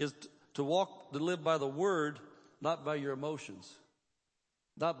is to live by the Word, not by your emotions,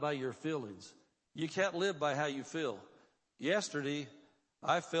 not by your feelings. You can't live by how you feel. Yesterday,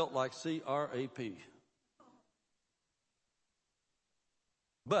 I felt like CRAP.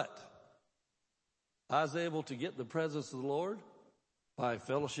 But I was able to get in the presence of the Lord by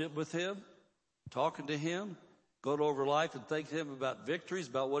fellowship with Him, talking to Him, going over life and thanking Him about victories,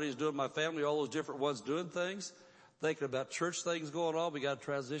 about what He's doing in my family, all those different ones doing things, thinking about church things going on. We got a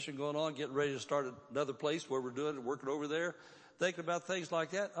transition going on, getting ready to start another place where we're doing it, working over there, thinking about things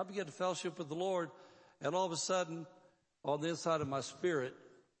like that. I began to fellowship with the Lord, and all of a sudden, on the inside of my spirit,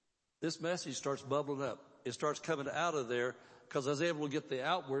 this message starts bubbling up. it starts coming out of there because I was able to get the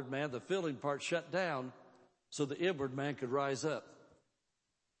outward man, the feeling part, shut down so the inward man could rise up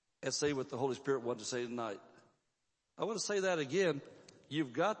and say what the Holy Spirit wanted to say tonight. I want to say that again.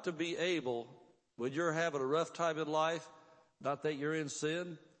 You've got to be able, when you're having a rough time in life, not that you're in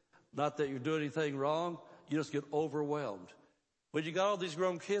sin, not that you're doing anything wrong, you just get overwhelmed. When you got all these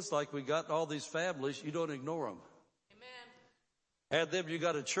grown kids like we got, all these families, you don't ignore them. Amen. And then you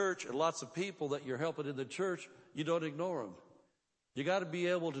got a church and lots of people that you're helping in the church, you don't ignore them. You got to be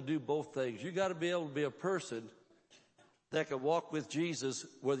able to do both things. You got to be able to be a person that can walk with Jesus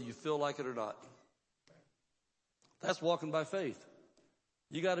whether you feel like it or not. That's walking by faith.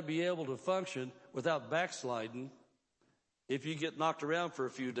 You got to be able to function without backsliding. If you get knocked around for a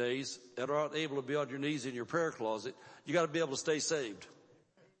few days and aren't able to be on your knees in your prayer closet, you got to be able to stay saved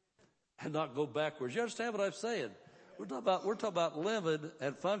and not go backwards. You understand what I'm saying? We're talking about living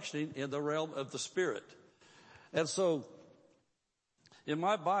and functioning in the realm of the Spirit. And so, in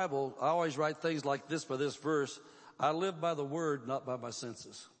my Bible, I always write things like this by this verse. I live by the Word, not by my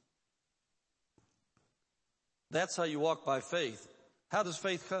senses. That's how you walk by faith. How does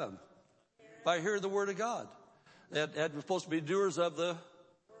faith come? By hearing the Word of God. And we're supposed to be doers of the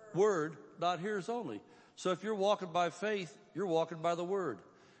Word, not hearers only. So if you're walking by faith, you're walking by the Word.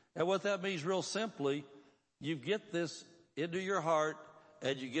 And what that means real simply, you get this into your heart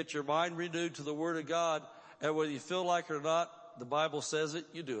and you get your mind renewed to the Word of God. And whether you feel like it or not, the Bible says it,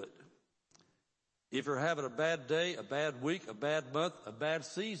 you do it. If you're having a bad day, a bad week, a bad month, a bad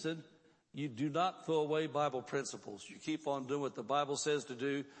season, you do not throw away Bible principles. You keep on doing what the Bible says to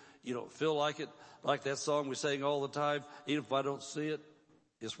do. You don't feel like it. Like that song we sing all the time. Even if I don't see it,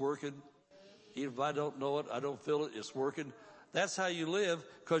 it's working. Even if I don't know it, I don't feel it, it's working. That's how you live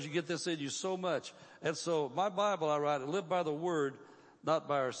because you get this in you so much. And so my Bible, I write, I live by the Word, not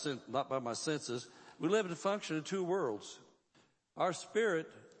by my senses. We live and function in two worlds. Our spirit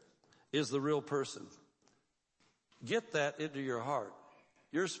is the real person. Get that into your heart.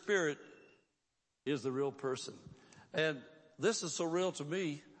 Your spirit is the real person. And this is so real to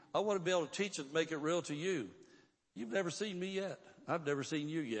me. I want to be able to teach it and make it real to you. You've never seen me yet. I've never seen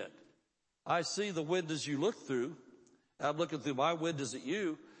you yet. I see the windows you look through. I'm looking through my windows at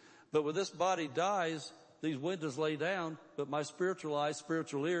you. But when this body dies, these windows lay down. But my spiritual eyes,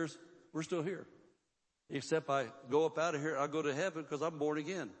 spiritual ears, we're still here. Except I go up out of here, I go to heaven because I'm born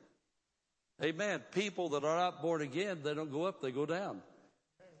again. Amen. People that are not born again, they don't go up, they go down.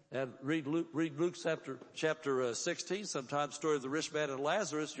 And read Luke chapter 16 sometimes, story of the rich man and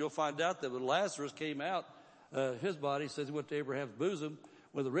Lazarus. You'll find out that when Lazarus came out, his body says he went to Abraham's bosom.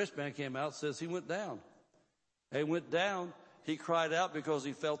 When the rich man came out, it says he went down. And went down, he cried out because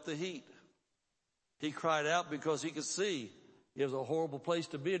he felt the heat. He cried out because he could see. It was a horrible place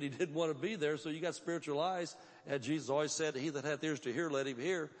to be, and he didn't want to be there. So you got spiritual eyes. And Jesus always said, he that hath ears to hear, let him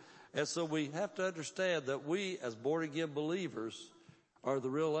hear. And so we have to understand that we, as born-again believers, are the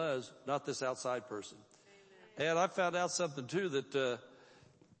real us, not this outside person. Amen. And I found out something, too, that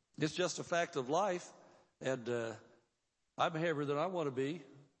it's just a fact of life. And I'm heavier than I want to be.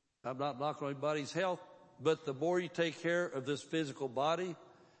 I'm not knocking on anybody's health. But the more you take care of this physical body,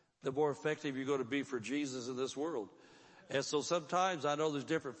 the more effective you're going to be for Jesus in this world. And so sometimes I know there's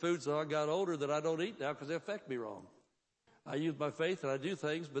different foods that I got older that I don't eat now because they affect me wrong. I use my faith and I do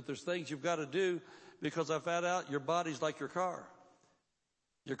things, but there's things you've got to do because I found out your body's like your car.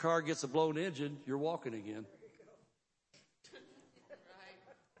 Your car gets a blown engine, you're walking again.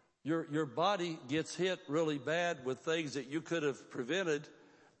 Your body gets hit really bad with things that you could have prevented,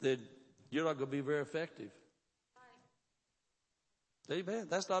 then you're not going to be very effective. Amen.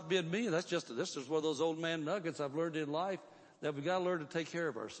 That's not being me. This is one of those old man nuggets I've learned in life that we've got to learn to take care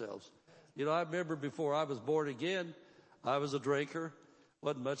of ourselves. You know, I remember before I was born again, I was a drinker.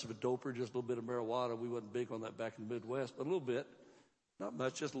 Wasn't much of a doper, just a little bit of marijuana. We wasn't big on that back in the Midwest, but a little bit. Not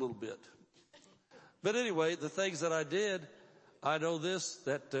much, just a little bit. But anyway, the things that I did, I know this,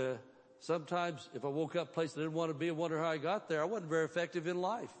 that sometimes if I woke up a place I didn't want to be and wonder how I got there, I wasn't very effective in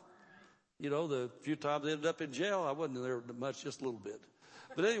life. You know, the few times I ended up in jail, I wasn't there much, just a little bit.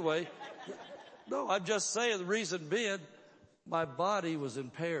 But anyway, no, I'm just saying the reason being, my body was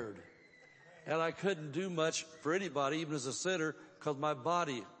impaired. And I couldn't do much for anybody, even as a sinner, because my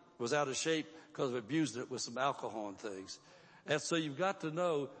body was out of shape because of abusing it with some alcohol and things. And so you've got to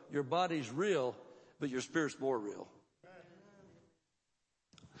know your body's real, but your spirit's more real.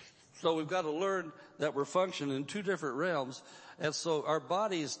 So we've got to learn that we're functioning in two different realms. And so our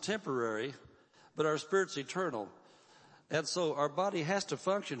body is temporary, but our spirit's eternal. And so our body has to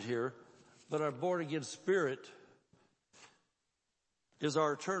function here, but our born-again spirit is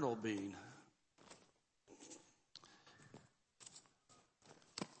our eternal being.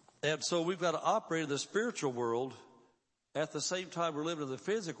 And so we've got to operate in the spiritual world at the same time we're living in the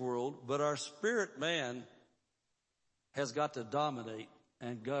physical world, but our spirit man has got to dominate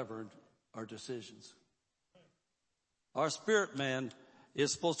and govern our decisions. Our spirit man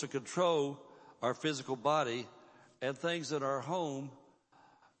is supposed to control our physical body and things in our home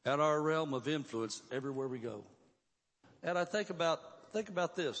and our realm of influence everywhere we go. And I think about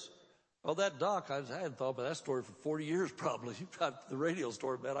this. Oh, that doc, I hadn't thought about that story for 40 years probably. You've got the radio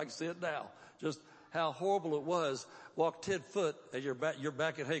story, man. I can see it now. Just how horrible it was. Walk 10 foot and you're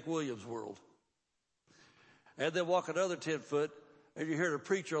back in Hank Williams' world. And then walk another 10 foot and you hear a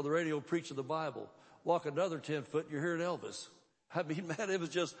preacher on the radio preaching the Bible. Walk another 10 foot and you're hearing Elvis. I mean, man, it was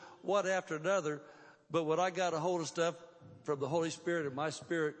just one after another. But when I got a hold of stuff from the Holy Spirit and my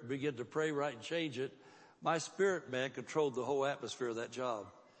spirit began to pray right and change it, my spirit man controlled the whole atmosphere of that job.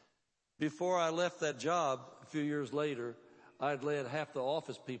 Before I left that job, a few years later, I had led half the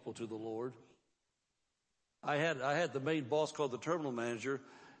office people to the Lord. I had the main boss called the terminal manager.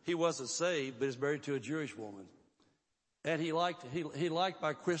 He wasn't saved, but he's married to a Jewish woman. And he liked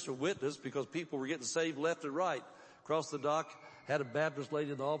my Christian witness because people were getting saved left and right. Across the dock, had a Baptist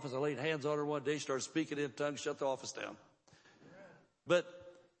lady in the office. I laid hands on her one day, started speaking in tongues, shut the office down. But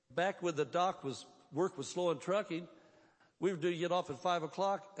back when the dock work was slow in trucking, we were due to get off at 5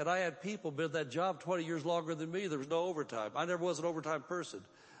 o'clock, and I had people been at that job 20 years longer than me. There was no overtime. I never was an overtime person.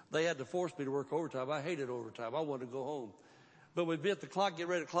 They had to force me to work overtime. I hated overtime. I wanted to go home. But we'd be at the clock, get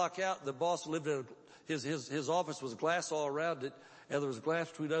ready to clock out. The boss lived in his office was glass all around it, and there was glass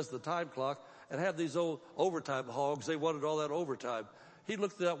between us and the time clock, and had these old overtime hogs. They wanted all that overtime. He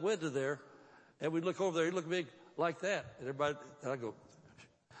looked through that window there, and we'd look over there. He'd look at me like that, and I go,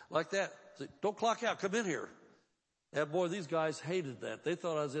 like that. Say, don't clock out. Come in here. And boy, these guys hated that. They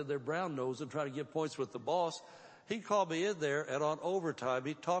thought I was in their brown nose and trying to get points with the boss. He called me in there, and on overtime,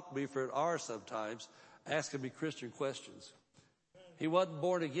 he talked to me for an hour sometimes, asking me Christian questions. He wasn't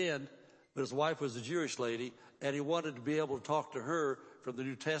born again, but his wife was a Jewish lady, and he wanted to be able to talk to her from the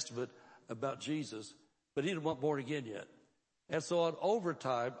New Testament about Jesus, but he didn't want born again yet. And so on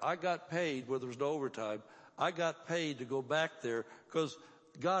overtime, I got paid where there was no overtime. I got paid to go back there because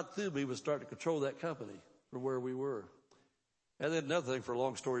God through me was starting to control that company from where we were. And then another thing, for a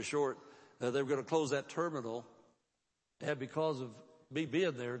long story short, they were going to close that terminal. And because of me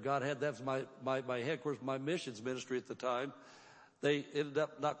being there, God had that was my headquarters, my missions ministry at the time. They ended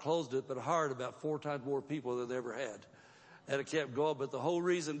up not closed it, but hired about 4 times more people than they ever had. And it kept going. But the whole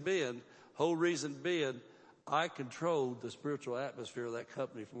reason being, I controlled the spiritual atmosphere of that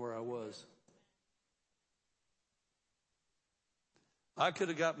company from where I was. I could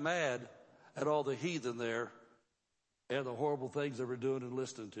have got mad at all the heathen there and the horrible things they were doing and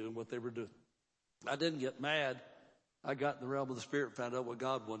listening to and what they were doing. I didn't get mad. I got in the realm of the Spirit and found out what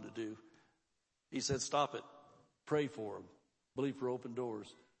God wanted to do. He said, stop it. Pray for them. Believe for open doors.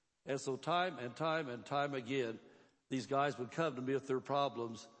 And so time and time again, these guys would come to me with their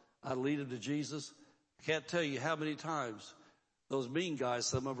problems. I'd lead them to Jesus. I can't tell you how many times those mean guys,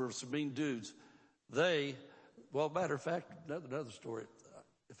 some of them are some mean dudes, matter of fact, another story.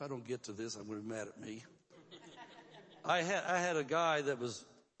 If I don't get to this, I'm going to be mad at me. I had a guy that was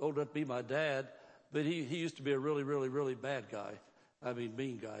old enough to be my dad, but he used to be a really, really, really bad guy. I mean,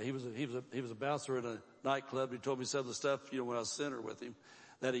 mean guy. He was a bouncer in a nightclub. He told me some of the stuff, when I was center with him,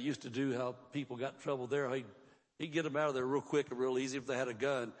 that he used to do, how people got in trouble there. He'd get them out of there real quick and real easy. If they had a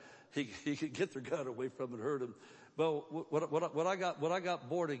gun, he could get their gun away from them and hurt them. But when I got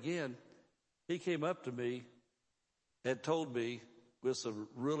born again, he came up to me and told me with some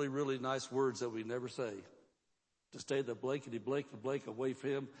really, really nice words that we never say, to stay the blankety blank away from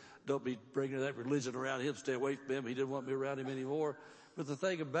him. Don't be bringing that religion around him. Stay away from him. He didn't want me around him anymore. But the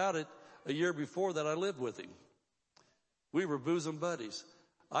thing about it, a year before that, I lived with him. We were bosom buddies.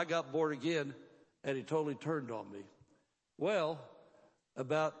 I got born again, and he totally turned on me. Well,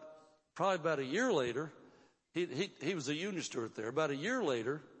 probably about a year later, he was a union steward there. About a year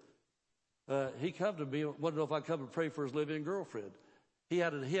later, he come to me, wanted to know if I'd come and pray for his living girlfriend. He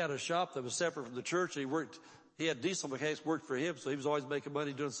had a shop that was separate from the church. He had diesel mechanics worked for him, so he was always making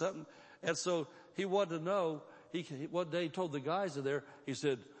money doing something. And so he wanted to know. One day he told the guys in there, he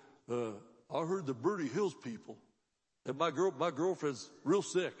said, I heard the Bernie Hills people, and my girlfriend's real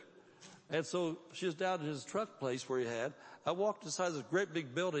sick. And so she was down in his truck place where he had. I walked inside this great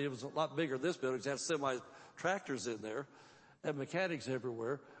big building. It was a lot bigger than this building. It had semi-tractors in there and mechanics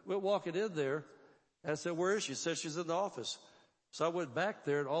everywhere. We went walking in there, and I said, where is she? She said she's in the office. So I went back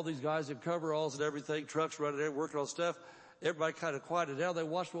there, and all these guys in coveralls and everything, trucks running there, working on stuff. Everybody kind of quieted down. They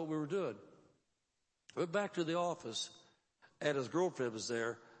watched what we were doing. Went back to the office, and his girlfriend was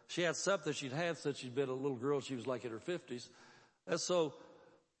there. she had something she'd had since she'd been a little girl. She was like in her 50s. And so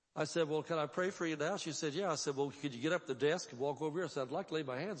I said, well, can I pray for you now? She said, yeah. I said, well, could you get up the desk and walk over here? I said, I'd like to lay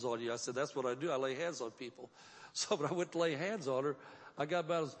my hands on you. I said, that's what I do. I lay hands on people. So when I went to lay hands on her, I got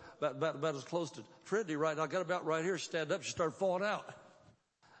about as close to Trinity right now. I got about right here. She stand up. She started falling out.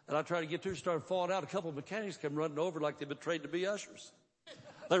 And I tried to get to her. She started falling out. A couple of mechanics came running over like they'd been trained to be ushers.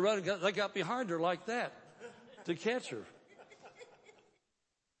 They got behind her like that to catch her.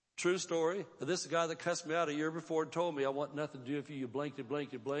 True story. And this is the guy that cussed me out a year before and told me, I want nothing to do with you. You blink and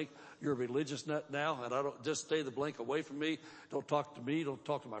blink and blink. You're a religious nut now, and I don't just stay the blink away from me. Don't talk to me. Don't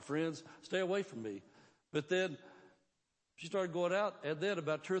talk to my friends. Stay away from me. But then she started going out, and then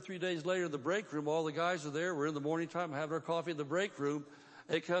about 2 or 3 days later in the break room, all the guys are there. We're in the morning time having our coffee in the break room.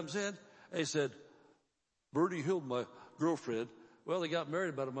 And he comes in, and he said, Bertie Hill, my girlfriend. Well, they got married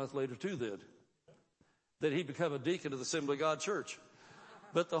about a month later too then. Then he'd become a deacon of the Assembly of God Church.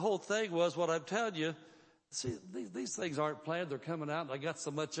 But the whole thing was what I'm telling you. See, these things aren't planned. They're coming out, and I got so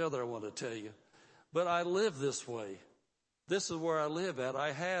much other I want to tell you. But I live this way. This is where I live at.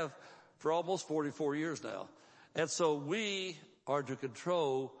 I have for almost 44 years now. And so we are to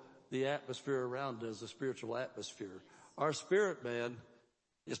control the atmosphere around us, the spiritual atmosphere. Our spirit man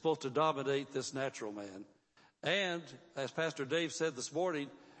is supposed to dominate this natural man. And as Pastor Dave said this morning,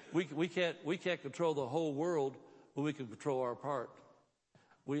 we can't control the whole world, but we can control our part.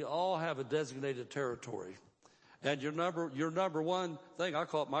 We all have a designated territory. And your number one thing, I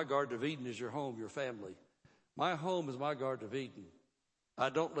call it my Garden of Eden, is your home, your family. My home is my Garden of Eden. I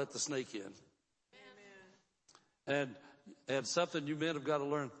don't let the snake in. Amen. And something you men have got to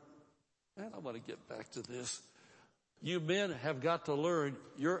learn. Man, I want to get back to this. You men have got to learn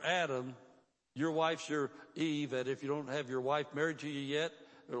you're Adam, your wife's your Eve, and if you don't have your wife married to you yet,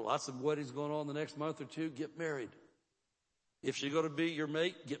 there are lots of weddings going on the next month or two, get married. If she's going to be your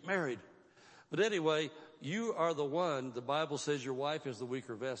mate, get married. But anyway, you are the one, the Bible says your wife is the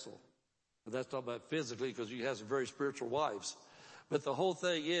weaker vessel. And that's talking about physically because you have some very spiritual wives. But the whole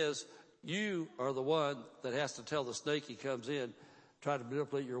thing is, you are the one that has to tell the snake he comes in, try to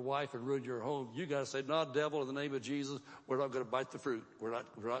manipulate your wife and ruin your home. You got to say, no, devil, in the name of Jesus, we're not going to bite the fruit. We're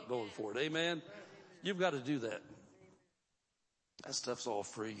not going for it. Amen? You've got to do that. That stuff's all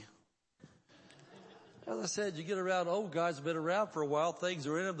free. As I said, you get around old guys who've been around for a while. Things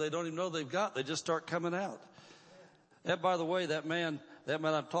are in them they don't even know they've got. They just start coming out. And by the way, that man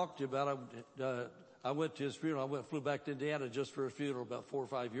I've talked to you about, I went to his funeral. Flew back to Indiana just for a funeral about 4 or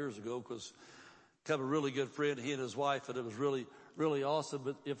 5 years ago because become a really good friend, he and his wife, and it was really, really awesome.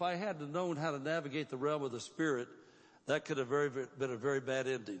 But if I hadn't known how to navigate the realm of the Spirit, that could have been a very bad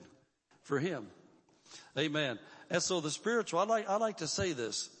ending for him. Amen. And so the spiritual, I like to say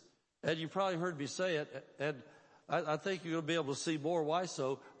this, and you probably heard me say it, and I think you're going to be able to see more why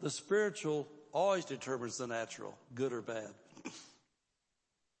so. The spiritual always determines the natural, good or bad.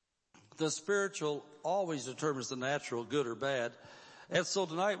 The spiritual always determines the natural, good or bad. And so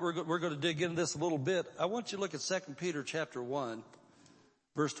tonight we're going to dig into this a little bit. I want you to look at 2 Peter chapter 1,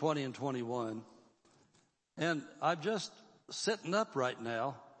 verse 20 and 21. And I'm just sitting up right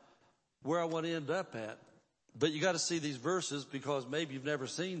now where I want to end up at. But you got to see these verses because maybe you've never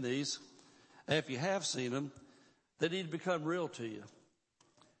seen these. And if you have seen them, they need to become real to you.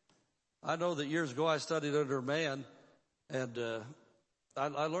 I know that years ago I studied under a man, and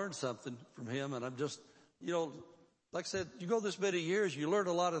I learned something from him, and I'm just, like I said, you go this many years, you learn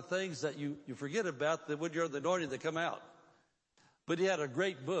a lot of things that you forget about that when you're in the anointing, they come out. But he had a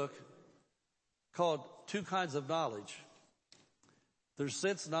great book called Two Kinds of Knowledge. There's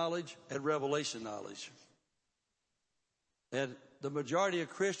sense knowledge and revelation knowledge. And the majority of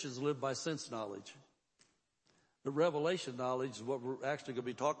Christians live by sense knowledge. The revelation knowledge is what we're actually going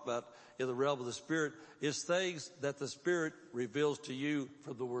to be talking about in the realm of the Spirit, is things that the Spirit reveals to you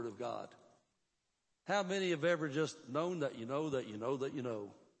from the Word of God. How many have ever just known that you know that you know that you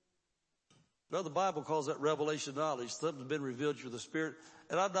know? Well, the Bible calls that revelation knowledge. Something's been revealed through the Spirit.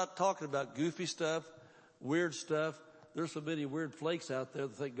 And I'm not talking about goofy stuff, weird stuff. There's so many weird flakes out there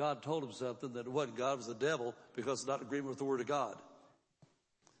that think God told them something that it wasn't God, it was the devil, because it's not in agreement with the Word of God.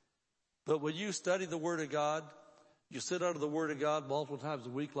 But when you study the Word of God, you sit under the Word of God multiple times a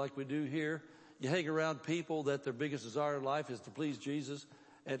week like we do here. You hang around people that their biggest desire in life is to please Jesus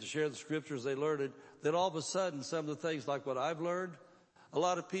and to share the Scriptures they learned it. Then all of a sudden, some of the things like what I've learned, a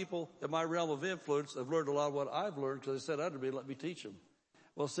lot of people in my realm of influence have learned a lot of what I've learned because they said under me, let me teach them.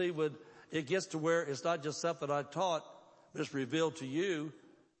 Well, see, when it gets to where it's not just something I taught, but it's revealed to you,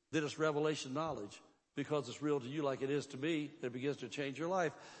 then it's revelation knowledge because it's real to you like it is to me. It begins to change your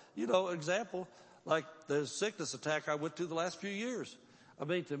life. Example, like the sickness attack I went through the last few years. I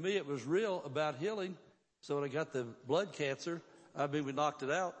mean, to me, it was real about healing. So when I got the blood cancer, I mean, we knocked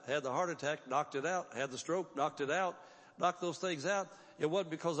it out, had the heart attack, knocked it out, had the stroke, knocked it out, knocked those things out. It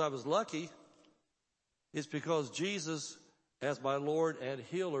wasn't because I was lucky. It's because Jesus, as my Lord and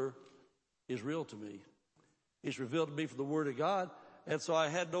healer, is real to me. He's revealed to me from the Word of God. And so I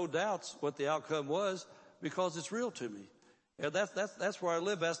had no doubts what the outcome was because it's real to me. And that's where I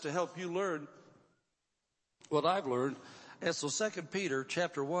live, as to help you learn what I've learned. And so 2 Peter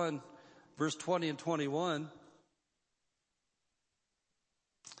chapter 1, verse 20 and 21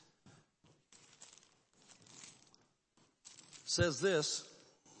 says this,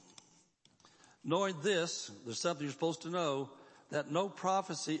 knowing this, there's something you're supposed to know, that no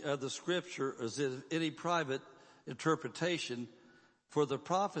prophecy of the Scripture is in any private interpretation. For the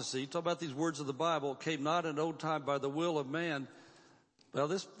prophecy, talk about these words of the Bible, came not in old time by the will of man. Well,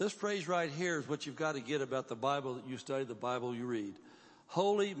 this phrase right here is what you've got to get about the Bible that you study, the Bible you read.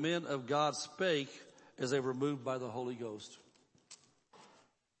 Holy men of God spake as they were moved by the Holy Ghost.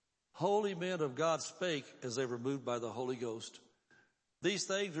 Holy men of God spake as they were moved by the Holy Ghost. These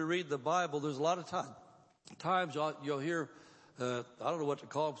things we read in the Bible, there's a lot of times you'll hear, I don't know what to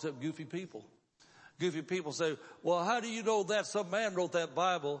call them except goofy people. Goofy people say, well, how do you know that? Some man wrote that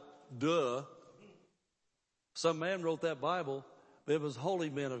Bible. Duh. Some man wrote that Bible. But it was holy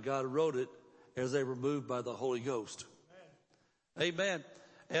men of God who wrote it as they were moved by the Holy Ghost. Amen.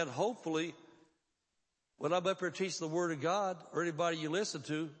 And hopefully, when I'm up here teaching the Word of God, or anybody you listen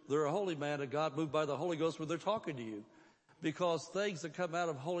to, they're a holy man of God moved by the Holy Ghost when they're talking to you. Because things that come out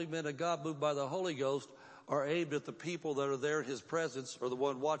of holy men of God moved by the Holy Ghost are aimed at the people that are there in His presence, or the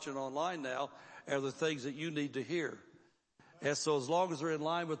one watching online now, are the things that you need to hear. And so as long as they're in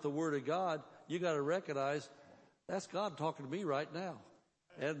line with the Word of God, you got to recognize that's God talking to me right now.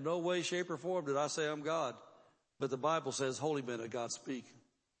 And in no way, shape, or form did I say I'm God. But the Bible says holy men of God speak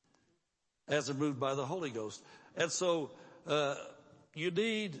as they're moved by the Holy Ghost. And so you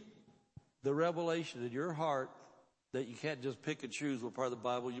need the revelation in your heart that you can't just pick and choose what part of the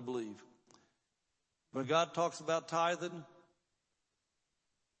Bible you believe. When God talks about tithing,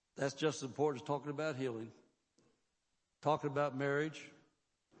 that's just as important as talking about healing, talking about marriage,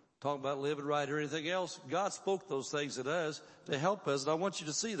 talking about living right or anything else. God spoke those things to us to help us. And I want you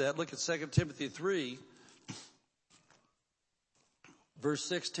to see that. Look at 2 Timothy 3, verse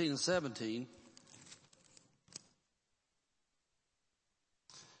 16 and 17.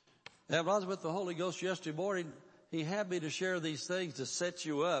 And when I was with the Holy Ghost yesterday morning, He had me to share these things to set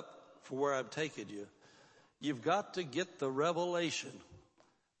you up for where I'm taking you. You've got to get the revelation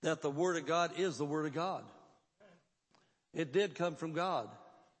that the Word of God is the Word of God. It did come from God.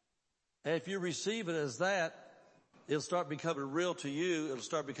 And if you receive it as that, it'll start becoming real to you. It'll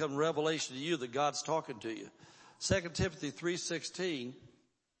start becoming revelation to you that God's talking to you. 2 Timothy 3:16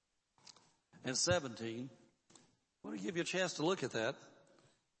 and 17. I want to give you a chance to look at that.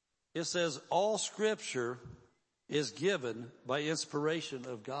 It says, all Scripture is given by inspiration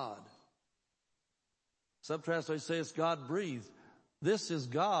of God. Some translations say it's God breathed. This is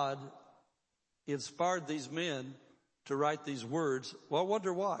God inspired these men to write these words. Well, I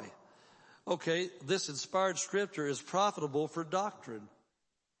wonder why. Okay, this inspired Scripture is profitable for doctrine.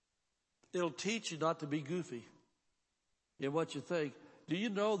 It'll teach you not to be goofy in what you think. Do you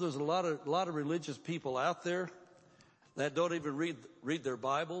know there's a lot of religious people out there that don't even read their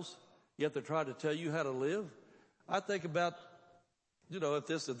Bibles, yet they're trying to tell you how to live? I think about, if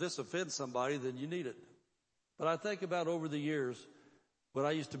this offends somebody, then you need it. But I think about over the years, when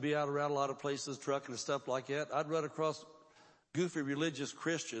I used to be out around a lot of places, trucking and stuff like that, I'd run across goofy religious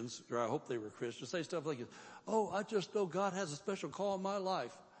Christians, or I hope they were Christians, say stuff like this. Oh, I just know God has a special call in my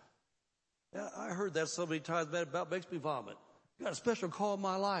life. Yeah, I heard that so many times, man, it about makes me vomit. Got a special call in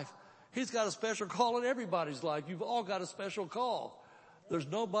my life. He's got a special call in everybody's life. You've all got a special call. There's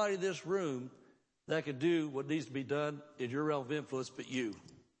nobody in this room that can do what needs to be done in your realm of influence but you.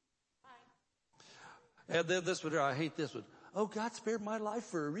 And then this one here, I hate this one. Oh, God spared my life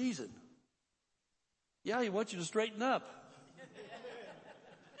for a reason. Yeah, He wants you to straighten up.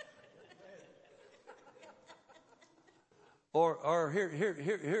 Or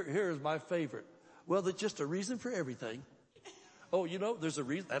here's my favorite. Well, there's just a reason for everything. Oh, there's a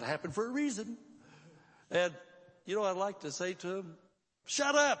reason. That happened for a reason. And, I'd like to say to him,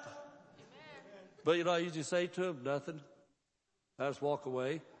 shut up. But, I usually say to him, nothing. I just walk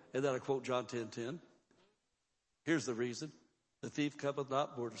away. And then I quote John 10:10. Here's the reason. The thief cometh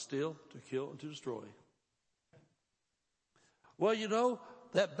not but to steal, to kill, and to destroy. Well,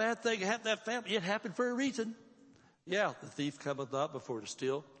 that bad thing happened to that family. It happened for a reason. Yeah, the thief cometh not before to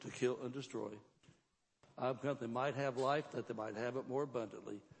steal, to kill, and destroy. I've come that they might have life, that they might have it more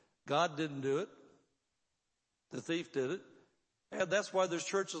abundantly. God didn't do it. The thief did it. And that's why there's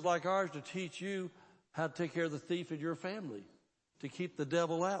churches like ours to teach you how to take care of the thief in your family, to keep the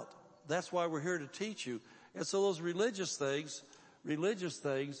devil out. That's why we're here to teach you. And so those religious things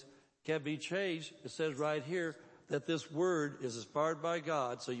can be changed. It says right here that this word is inspired by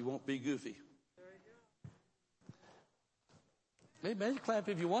God, so you won't be goofy. Amen. You clap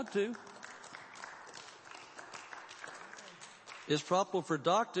if you want to. It's proper for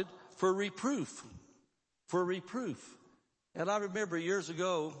doctrine, for reproof. For reproof. And I remember years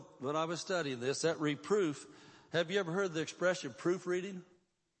ago when I was studying this, that reproof, have you ever heard the expression proofreading?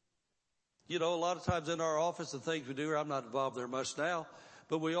 You know, a lot of times in our office, the things we do, I'm not involved there much now,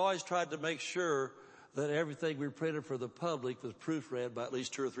 but we always tried to make sure that everything we printed for the public was proofread by at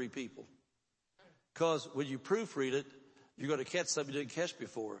least 2 or 3 people. Because when you proofread it, you're going to catch something you didn't catch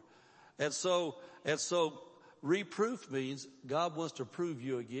before. And so reproof means God wants to prove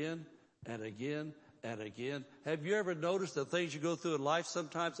you again and again and again. Have you ever noticed the things you go through in life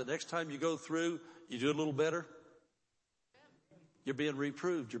sometimes, the next time you go through, you do it a little better? You're being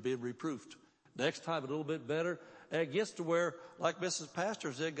reproved. You're being reproofed. Next time, a little bit better. And it gets to where, like Mrs.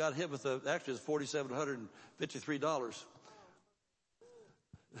 Pastor said, got hit with actually it's $4,753.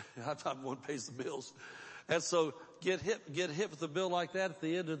 I'm the one who pays the bills. And so get hit with a bill like that at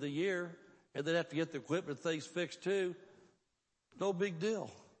the end of the year, and then have to get the equipment things fixed too. No big deal.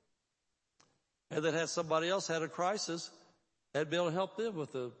 And then had somebody else had a crisis, and be able to help them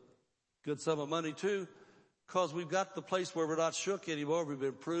with a good sum of money too. Because we've got the place where we're not shook anymore. We've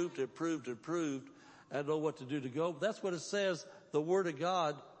been proved and proved and proved and know what to do to go. That's what it says. The Word of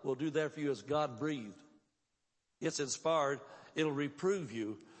God will do that for you as God breathed. It's inspired. It'll reprove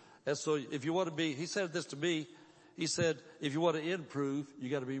you. And so if you want to be, he said this to me, he said, if you want to improve, you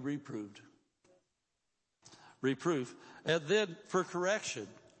got to be reproved. Reproof. And then for correction.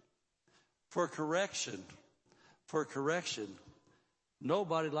 For correction. For correction.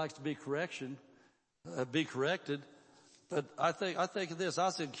 Nobody likes to be corrected. But I think of this. I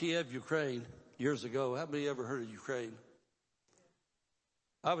was in Kiev, Ukraine years ago. How many ever heard of Ukraine?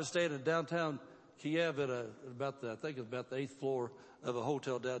 I was staying in downtown Kiev at I think it was about the 8th floor of a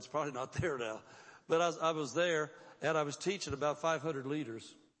hotel down. It's probably not there now. But I was there and I was teaching about 500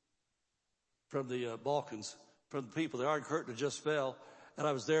 leaders from the Balkans, from the people. The Iron Curtain had just fell, and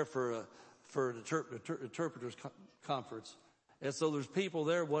I was there for an interpreters conference. And so there's people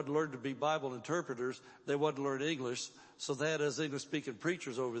there who wanted to learn to be Bible interpreters. They wanted to learn English. So they had us English-speaking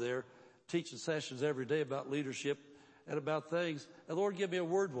preachers over there teaching sessions every day about leadership and about things. And the Lord gave me a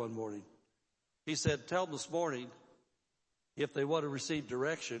word one morning. He said, tell them this morning if they want to receive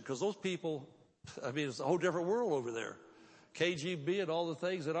direction. Because those people, it's a whole different world over there. KGB and all the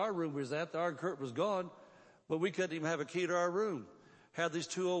things that our room was at, the Iron Curtain was gone. But we couldn't even have a key to our room. Had these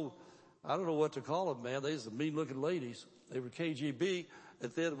 2 old, I don't know what to call them, man. They was mean-looking ladies. They were KGB,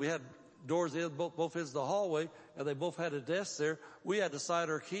 and then we had doors in both ends of the hallway, and they both had a desk there. We had to sign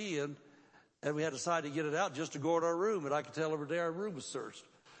our key in, and we had to sign to get it out just to go in our room, and I could tell every day our room was searched.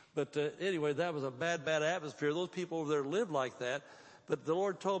 But anyway, that was a bad atmosphere. Those people over there lived like that. But the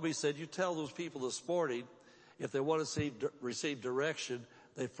Lord told me, he said, you tell those people this morning, if they want to receive direction,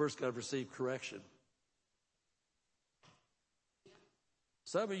 they first got to receive correction.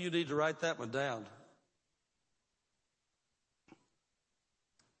 Some of you need to write that one down.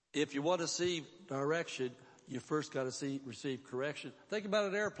 If you want to see direction, you first got to receive correction. Think about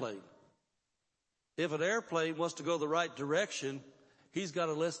an airplane. If an airplane wants to go the right direction, he's got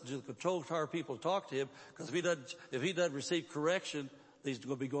to listen to the control tower people talk to him, because if he doesn't receive correction, he's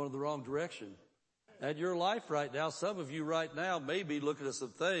going to be going in the wrong direction. And your life right now, some of you right now may be looking at some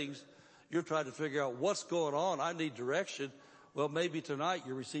things. You're trying to figure out what's going on. I need direction. Well, maybe tonight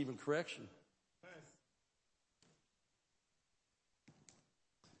you're receiving correction.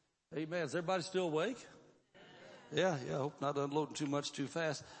 Amen. Is everybody still awake? Yeah, I hope not unloading too much too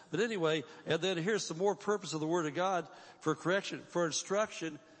fast. But anyway, and then here's some more purpose of the Word of God for correction, for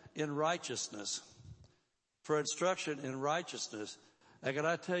instruction in righteousness. For instruction in righteousness. And can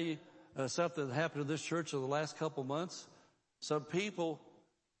I tell you something that happened in this church in the last couple months? Some people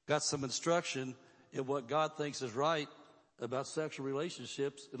got some instruction in what God thinks is right about sexual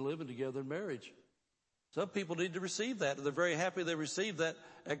relationships and living together in marriage. Some people need to receive that, and they're very happy they received that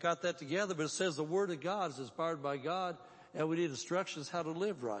and got that together. But it says the Word of God is inspired by God, and we need instructions how to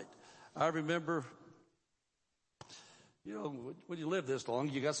live right. I remember, when you live this long,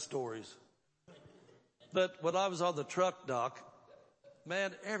 you got stories. But when I was on the truck dock,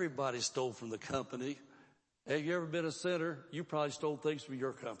 man, everybody stole from the company. Have you ever been a sinner? You probably stole things from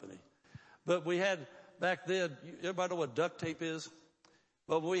your company. But we had back then, everybody know what duct tape is?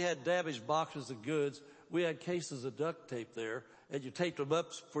 Well, when we had damaged boxes of goods, we had cases of duct tape there, and you taped them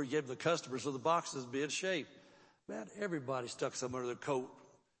up before you gave them to the customer so the boxes would be in shape. Man, everybody stuck some under their coat,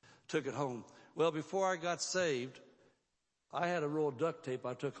 took it home. Well, before I got saved, I had a roll of duct tape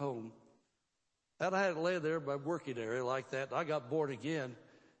I took home, and I had it laying there in my working area like that. I got born again,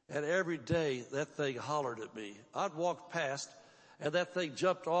 and every day that thing hollered at me. I'd walk past, and that thing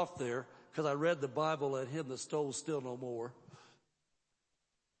jumped off there because I read the Bible, "Let him that stole steal no more.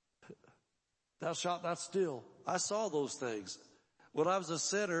 Thou shalt not steal." I saw those things. When I was a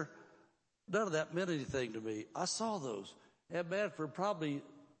sinner, none of that meant anything to me. I saw those. And man, for probably,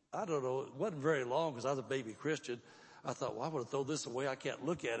 I don't know, it wasn't very long because I was a baby Christian. I thought, well, I want to throw this away. I can't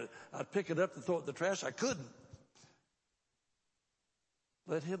look at it. I'd pick it up and throw it in the trash. I couldn't.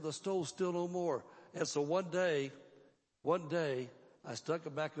 Let him that stole steal no more. And so one day, I stuck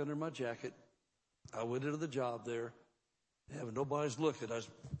it back under my jacket. I went into the job there. And when nobody's looking,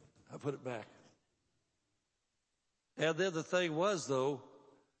 I put it back. And then the thing was, though,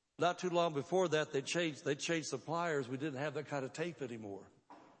 not too long before that, they changed suppliers. We didn't have that kind of tape anymore.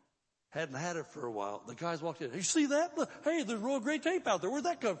 Hadn't had it for a while. The guys walked in. "Hey, you see that? Hey, there's real great tape out there. Where'd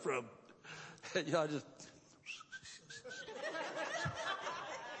that come from?" And, I just...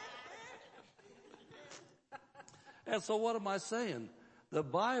 And so what am I saying? The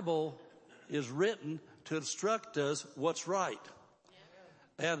Bible is written to instruct us what's right.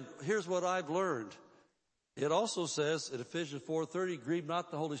 And here's what I've learned. It also says in Ephesians 4:30, grieve not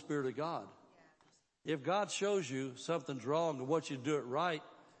the Holy Spirit of God. If God shows you something's wrong and wants you to do it right,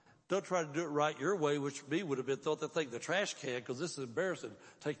 don't try to do it right your way, which for me would have been throw that thing in the trash can because this is embarrassing.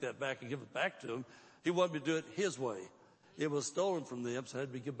 Take that back and give it back to him. He wanted me to do it his way. It was stolen from them, so it had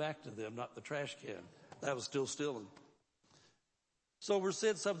to be given back to them, not the trash can. That was still stealing. So we're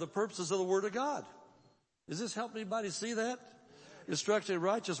seeing some of the purposes of the Word of God. Is this helping anybody see that? Instruction in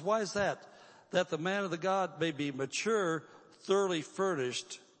righteous. Why is that? That the man of the God may be mature, thoroughly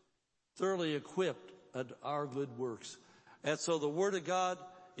furnished, thoroughly equipped unto our good works. And so the Word of God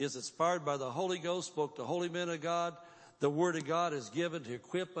is inspired by the Holy Ghost, spoke to holy men of God. The Word of God is given to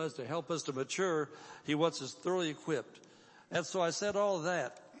equip us, to help us to mature. He wants us thoroughly equipped. And so I said all of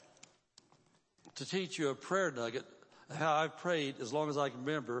that to teach you a prayer nugget, how I've prayed as long as I can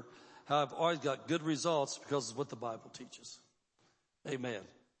remember, how I've always got good results because of what the Bible teaches. Amen.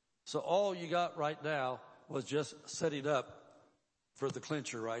 So all you got right now was just setting up for the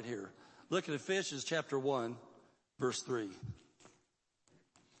clincher right here. Look at Ephesians chapter 1, verse 3.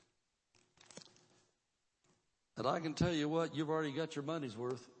 And I can tell you what, you've already got your money's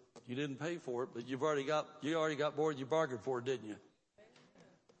worth. You didn't pay for it, but you already got more than you bargained for, didn't you?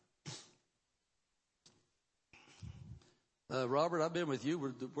 Robert, I've been with you.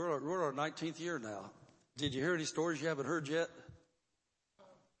 We're our 19th year now. Did you hear any stories you haven't heard yet?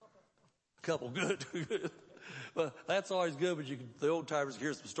 A couple, good. Well, that's always good, but the old timers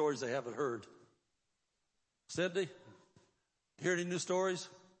hear some stories they haven't heard. Cindy, hear any new stories?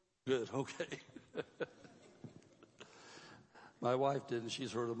 Good, okay. My wife didn't.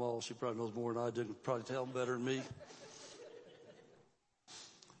 She's heard them all. She probably knows more than I do. Probably tell them better than me.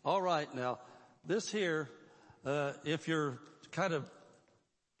 All right, now, this here, if you're kind of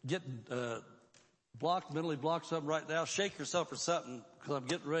getting mentally blocked something right now, shake yourself for something, because I'm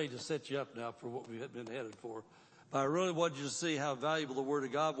getting ready to set you up now for what we've been headed for. But I really wanted you to see how valuable the Word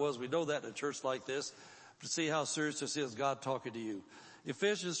of God was. We know that in a church like this, to see how serious this is, God talking to you.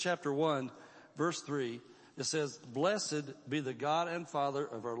 Ephesians chapter 1, verse 3, it says, "Blessed be the God and Father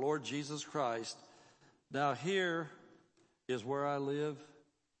of our Lord Jesus Christ." Now here is where I live.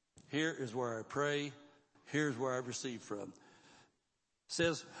 Here is where I pray. Here's where I receive from. It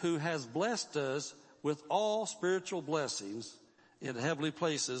says, "Who has blessed us with all spiritual blessings in heavenly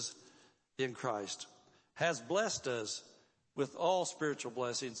places in Christ." Has blessed us with all spiritual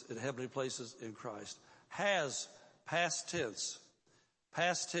blessings in heavenly places in Christ. Has, past tense,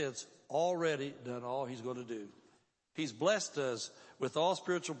 already done all he's going to do. He's blessed us with all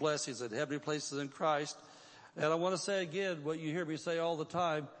spiritual blessings in heavenly places in Christ. And I want to say again what you hear me say all the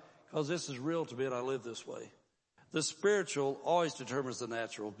time, because this is real to me and I live this way. The spiritual always determines the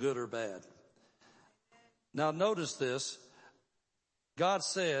natural, good or bad. Now notice this. God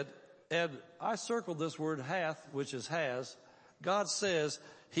said, and I circled this word hath, which is has. God says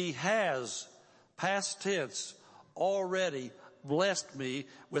he has, past tense, already blessed me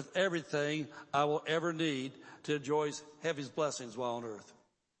with everything I will ever need to enjoy heaven's blessings while on earth.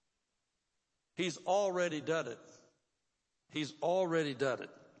 He's already done it. He's already done it.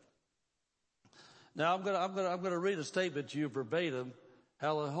 Now I'm going to read a statement to you verbatim,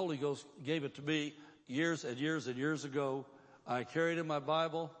 how the Holy Ghost gave it to me years and years and years ago. I carried in my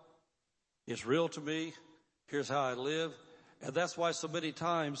Bible. It's real to me. Here's how I live. And that's why so many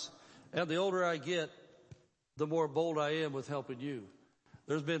times, and the older I get, the more bold I am with helping you.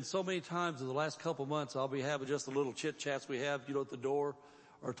 There's been so many times in the last couple months I'll be having just the little chit-chats we have, at the door,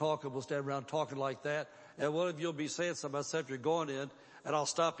 or talking. We'll stand around talking like that. And one of you will be saying something about something you're going in, and I'll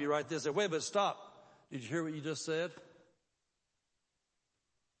stop you right there and say, wait a minute, stop. Did you hear what you just said?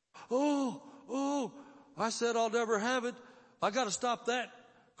 Oh, I said I'll never have it. I got to stop that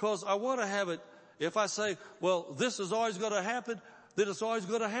because I want to have it. If I say, well, this is always going to happen, then it's always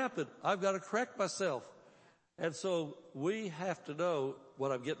going to happen. I've got to correct myself. And so we have to know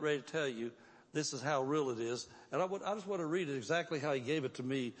what I'm getting ready to tell you. This is how real it is. And I just want to read it exactly how he gave it to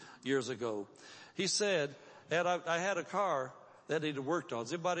me years ago. He said, and I had a car that needed worked on.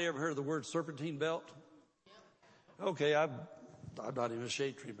 Has anybody ever heard of the word serpentine belt? Okay, I'm not even a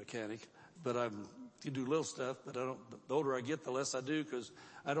shade tree mechanic, but I can do little stuff, but the older I get, the less I do because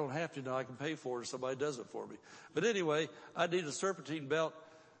I don't have to now. I can pay for it if somebody does it for me. But anyway, I need a serpentine belt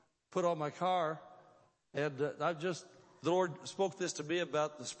put on my car, and the Lord spoke this to me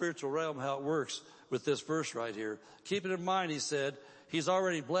about the spiritual realm, how it works with this verse right here. Keep it in mind, he said, he's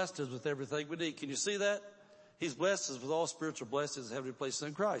already blessed us with everything we need. Can you see that? He's blessed us with all spiritual blessings in heavenly places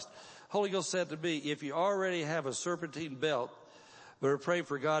in Christ. Holy Ghost said to me, if you already have a serpentine belt, but are praying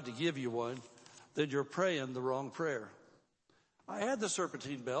for God to give you one, then you're praying the wrong prayer. I had the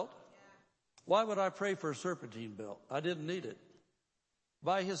serpentine belt. Why would I pray for a serpentine belt? I didn't need it.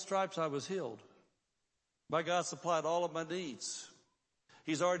 By his stripes I was healed. My God supplied all of my needs.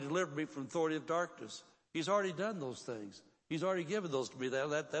 He's already delivered me from the authority of darkness. He's already done those things. He's already given those to me.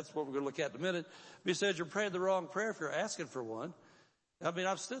 That's what we're going to look at in a minute. But he said you're praying the wrong prayer if you're asking for one. I mean,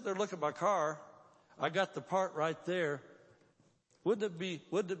 I'm sitting there looking at my car. I got the part right there. Wouldn't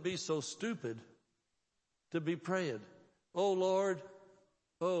it be so stupid to be praying, oh Lord,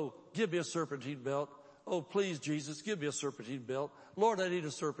 oh, give me a serpentine belt. Oh, please, Jesus, give me a serpentine belt. Lord, I need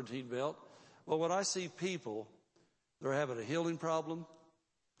a serpentine belt. Well, when I see people, they're having a healing problem,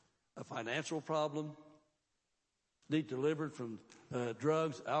 a financial problem, need delivered from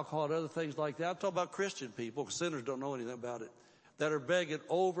drugs, alcohol, and other things like that. I'm talking about Christian people, because sinners don't know anything about it, that are begging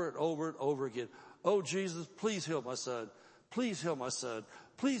over and over and over again. Oh, Jesus, please heal my son. Please heal my son.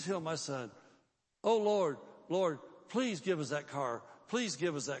 Please heal my son. Oh, Lord, please give us that car. Please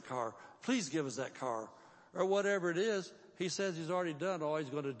give us that car. Please give us that car. Or whatever it is, he says he's already done all he's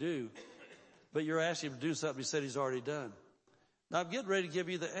going to do. But you're asking him to do something he said he's already done. Now, I'm getting ready to give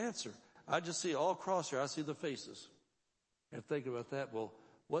you the answer. I just see all across here, I see the faces. And thinking about that, well,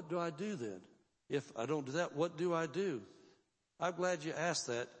 what do I do then? If I don't do that, what do I do? I'm glad you asked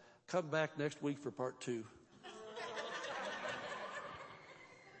that. Come back next week for part 2.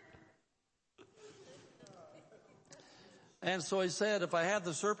 And so he said, if I have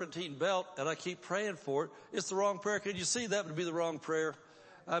the serpentine belt and I keep praying for it, it's the wrong prayer. Can you see that would be the wrong prayer?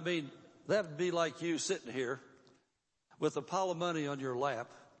 I mean, that would be like you sitting here with a pile of money on your lap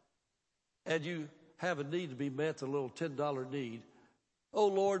and you have a need to be met, a little $10 need. Oh,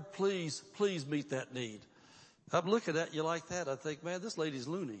 Lord, please meet that need. I'm looking at you like that. I think, man, this lady's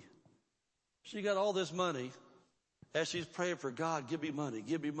loony. She got all this money as she's praying for God, give me money,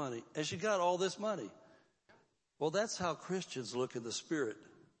 give me money. And she got all this money. Well, that's how Christians look in the spirit.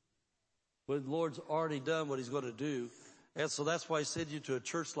 When the Lord's already done what he's going to do. And so that's why he sent you to a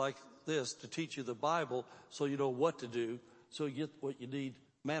church like this to teach you the Bible so you know what to do, so you get what you need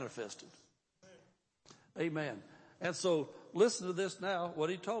manifested. Amen. And so listen to this now,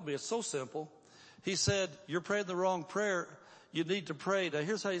 what he told me. It's so simple. He said, you're praying the wrong prayer. You need to pray. Now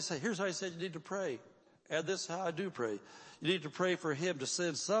here's how he said you need to pray. And this is how I do pray. You need to pray for him to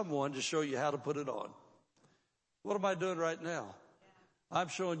send someone to show you how to put it on. What am I doing right now? I'm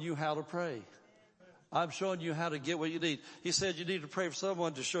showing you how to pray. I'm showing you how to get what you need. He said you need to pray for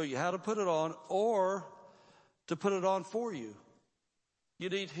someone to show you how to put it on or to put it on for you. You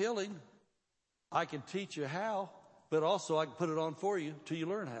need healing. I can teach you how, but also I can put it on for you till you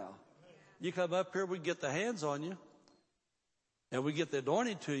learn how. You come up here, we get the hands on you and we get the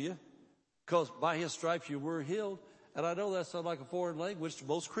anointing to you because by his stripes you were healed. And I know that sounds like a foreign language to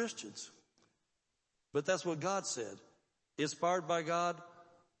most Christians. But that's what God said. Inspired by God,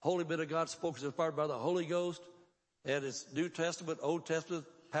 Holy Men of God spoke, is inspired by the Holy Ghost. And it's New Testament, Old Testament.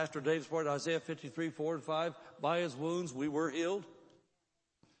 Pastor David spoke Isaiah 53, 4 and 5. By his wounds we were healed.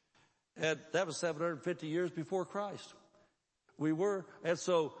 And that was 750 years before Christ. We were. And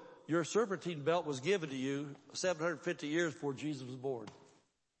so your serpentine belt was given to you 750 years before Jesus was born.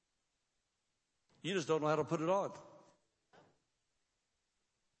 You just don't know how to put it on.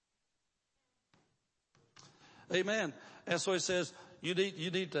 Amen. And so he says, you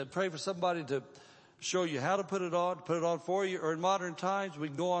need to pray for somebody to show you how to put it on for you. Or in modern times, we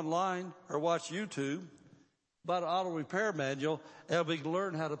can go online or watch YouTube about an auto repair manual, and we can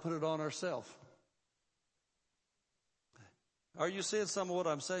learn how to put it on ourselves. Are you seeing some of what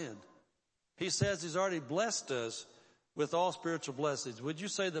I'm saying? He says he's already blessed us with all spiritual blessings. Would you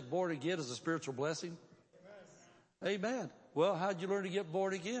say that born again is a spiritual blessing? Yes. Amen. Well, how'd you learn to get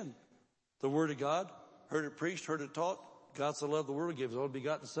born again? The Word of God. Heard it preached, heard it taught. God so loved the world, he gave his only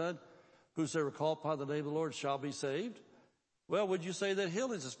begotten Son. Whosoever call upon the name of the Lord shall be saved. Well, would you say that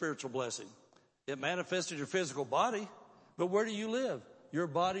healing is a spiritual blessing? It manifests in your physical body, but where do you live? Your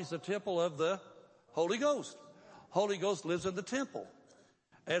body's the temple of the Holy Ghost. Holy Ghost lives in the temple.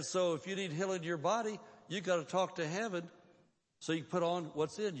 And so if you need healing in your body, you got to talk to heaven so you can put on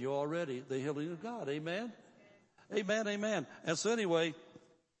what's in you already, the healing of God. Amen? Amen, amen. And so anyway,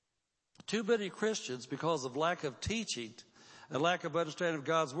 too many Christians, because of lack of teaching and lack of understanding of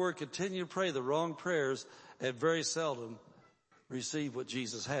God's Word, continue to pray the wrong prayers and very seldom receive what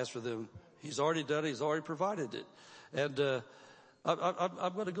Jesus has for them. He's already done it. He's already provided it. And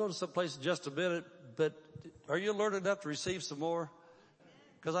I'm going to go to some place in just a minute, but are you alert enough to receive some more?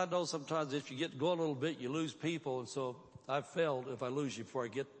 Because I know sometimes if you get going a little bit, you lose people. And so I've failed if I lose you before I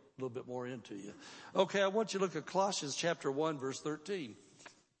get a little bit more into you. Okay, I want you to look at Colossians chapter 1, verse 13.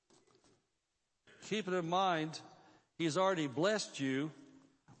 Keep it in mind, he's already blessed you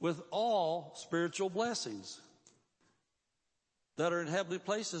with all spiritual blessings that are in heavenly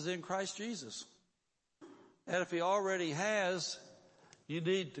places in Christ Jesus. And if he already has, you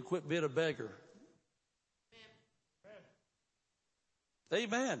need to quit being a beggar.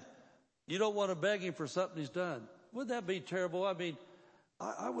 Amen. You don't want to beg him for something he's done. Wouldn't that be terrible? I mean,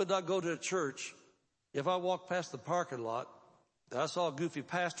 I would not go to a church if I walked past the parking lot and I saw a goofy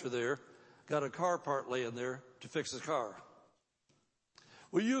pastor there, got a car part laying there to fix his car.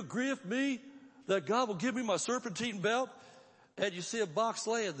 Will you agree with me that God will give me my serpentine belt? And you see a box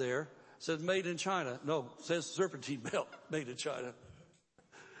laying there, says made in China. No, says serpentine belt, made in China.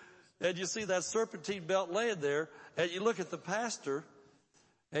 And you see that serpentine belt laying there, and you look at the pastor,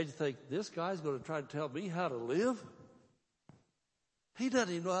 and you think, this guy's going to try to tell me how to live? He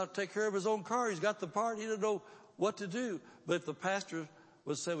doesn't even know how to take care of his own car. He's got the part. He doesn't know what to do. But if the pastor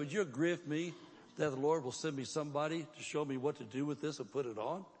would say, would you agree with me that the Lord will send me somebody to show me what to do with this and put it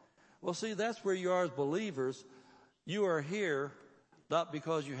on? Well, see, that's where you are as believers. You are here not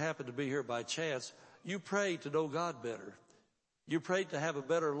because you happen to be here by chance. You prayed to know God better. You prayed to have a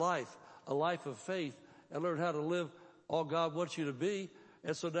better life, a life of faith, and learn how to live all God wants you to be.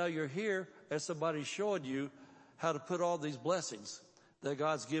 And so now you're here and somebody's showing you how to put all these blessings that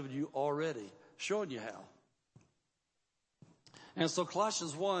God's given you already, showing you how. And so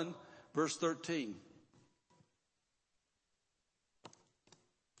Colossians 1, verse 13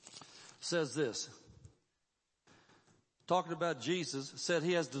 says this. Talking about Jesus, said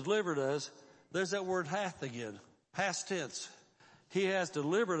he has delivered us. There's that word hath again, past tense. He has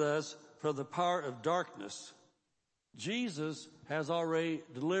delivered us from the power of darkness. Jesus has already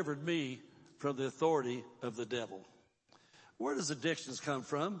delivered me from the authority of the devil. Where does addictions come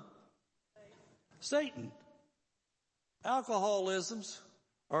from? Satan. Alcoholisms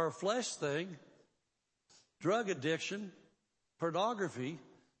are a flesh thing. Drug addiction, pornography,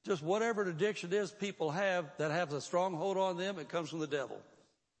 just whatever an addiction is people have that has a stronghold on them, it comes from the devil.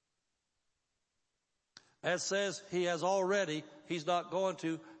 It says he has already, he's not going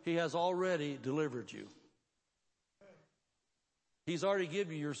to, he has already delivered you. He's already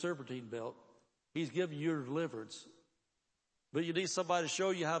given you your serpentine belt. He's given you your deliverance. But you need somebody to show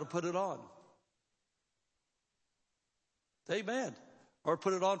you how to put it on. Amen. Or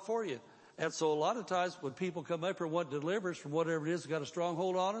put it on for you. And so a lot of times when people come up and want deliverance from whatever it is, got a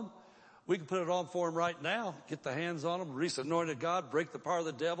stronghold on them, we can put it on for them right now, get the hands on them, release the anointing of God, break the power of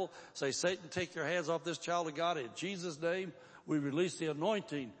the devil, say, Satan, take your hands off this child of God in Jesus' name. We release the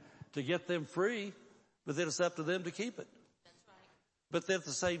anointing to get them free, but then it's up to them to keep it. That's right. But then at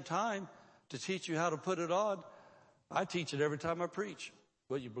the same time, to teach you how to put it on, I teach it every time I preach.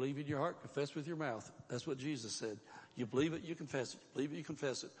 What you believe in your heart, confess with your mouth. That's what Jesus said. You believe it, you confess it. You believe it, you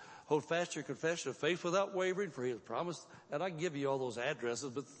confess it. Hold fast your confession of faith without wavering, for he has promised. And I can give you all those addresses,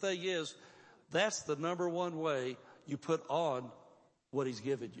 but the thing is, that's the number one way you put on what he's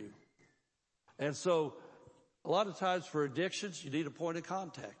given you. And so, a lot of times for addictions, you need a point of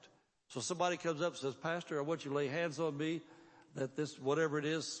contact. So somebody comes up and says, Pastor, I want you to lay hands on me that this, whatever it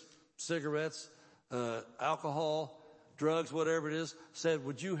is, cigarettes, alcohol, drugs, whatever it is, said,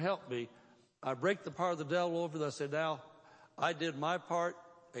 would you help me? I break the power of the devil over. I said, now, I did my part.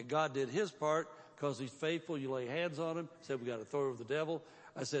 and God did his part because he's faithful. You lay hands on him. Said we got authority over the devil.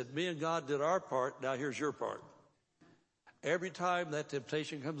 I said, me and God did our part. Now here's your part. Every time that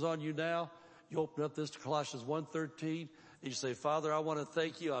temptation comes on you now, you open up this to Colossians 1:13, and you say, Father, I want to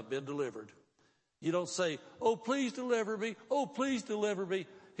thank you. I've been delivered. You don't say, oh, please deliver me. Oh, please deliver me.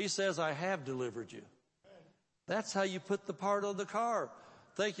 He says, I have delivered you. That's how you put the part on the car.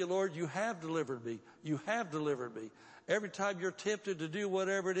 Thank you, Lord, you have delivered me. You have delivered me. Every time you're tempted to do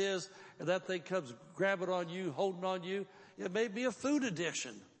whatever it is, and that thing comes grabbing on you, holding on you, it may be a food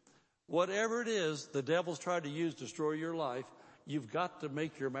addiction. Whatever it is the devil's trying to use to destroy your life, you've got to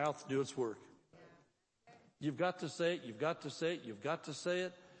make your mouth do its work. You've got to say it, you've got to say it, you've got to say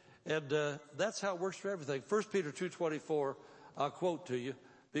it. And that's how it works for everything. 1 Peter 2:24, I'll quote to you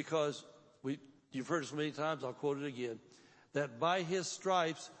because you've heard it so many times, I'll quote it again. That by his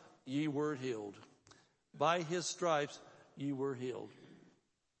stripes ye were healed. By his stripes ye were healed.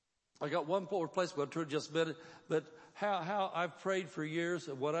 I got one more place I'm going to turn in just a minute, but how I've prayed for years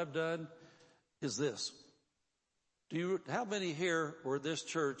and what I've done is this. How many here were in this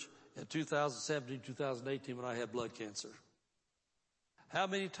church in 2017, 2018 when I had blood cancer? How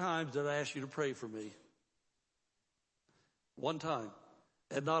many times did I ask you to pray for me? One time.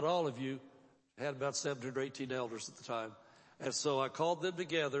 And not all of you had about 17 or 18 elders at the time. And so I called them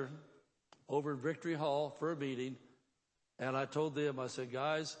together over in Victory Hall for a meeting. And I told them, I said,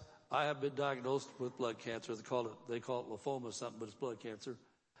 guys, I have been diagnosed with blood cancer. They call it lymphoma or something, but it's blood cancer.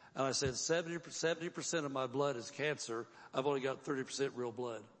 And I said, 70% of my blood is cancer. I've only got 30% real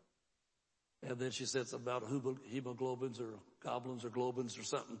blood. And then she said something about hemoglobins or goblins or globins or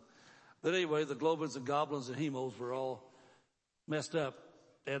something. But anyway, the globins and goblins and hemos were all messed up,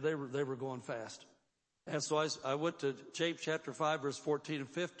 and they were going fast. And so I went to James chapter 5, verse 14 and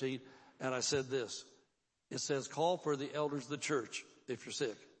 15, and I said this. It says, call for the elders of the church if you're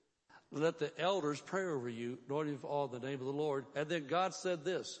sick. Let the elders pray over you, anointing of all in the name of the Lord. And then God said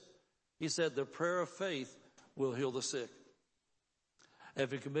this. He said, the prayer of faith will heal the sick.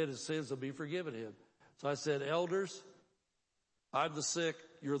 If he committed sins, they'll be forgiven him. So I said, elders, I'm the sick,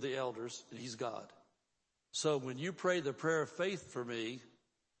 you're the elders, and he's God. So when you pray the prayer of faith for me,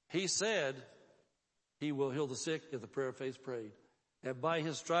 he said he will heal the sick if the prayer of faith is prayed. And by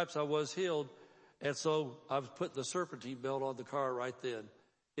his stripes I was healed. And so I was putting the serpentine belt on the car right then.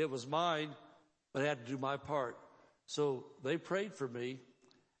 It was mine, but I had to do my part. So they prayed for me.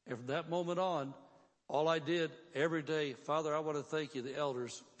 And from that moment on, all I did every day, Father, I want to thank you. The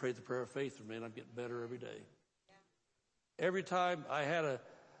elders prayed the prayer of faith for me, and I'm getting better every day. Every time I had a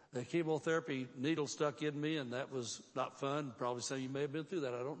chemotherapy needle stuck in me, and that was not fun. Probably some of you may have been through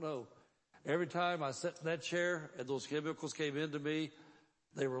that. I don't know. Every time I sat in that chair and those chemicals came into me,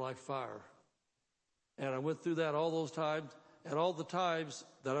 they were like fire. And I went through that all those times. And all the times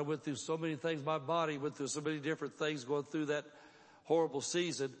that I went through so many things, my body went through so many different things going through that horrible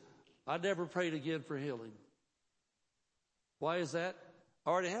season, I never prayed again for healing. Why is that?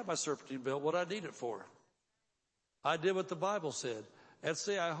 I already have my serpentine belt. What I need it for? I did what the Bible said. And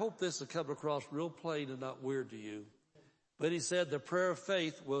see, I hope this will come across real plain and not weird to you. But he said the prayer of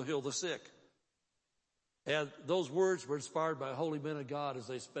faith will heal the sick. And those words were inspired by holy men of God as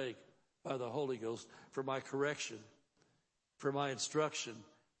they spake by the Holy Ghost for my correction, for my instruction,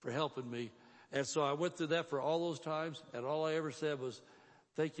 for helping me. And so I went through that for all those times, and all I ever said was,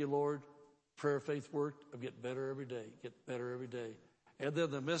 thank you, Lord. Prayer of faith worked. I'm getting better every day, get better every day. And then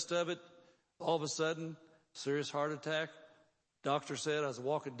in the midst of it, all of a sudden, serious heart attack. Doctor said I was a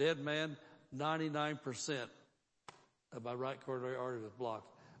walking dead man. 99% of my right coronary artery was blocked.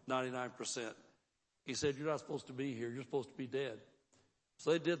 99%. He said, you're not supposed to be here. You're supposed to be dead.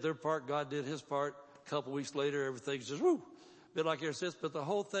 So they did their part. God did his part. A couple weeks later, everything's just, been like ever since. But the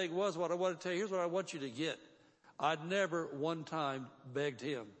whole thing was what I want to tell you. Here's what I want you to get. I never one time begged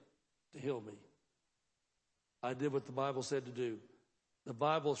him to heal me. I did what the Bible said to do. The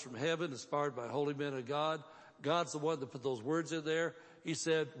Bible is from heaven, inspired by holy men of God. God's the one that put those words in there. He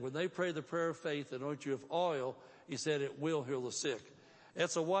said, when they pray the prayer of faith and anoint you with oil, he said it will heal the sick. And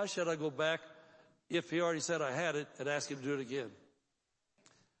so why should I go back if he already said I had it and ask him to do it again?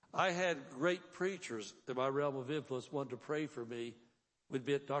 I had great preachers in my realm of influence wanted to pray for me. We'd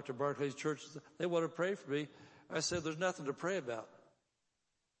be at Dr. Barclay's church. They wanted to pray for me. I said, there's nothing to pray about.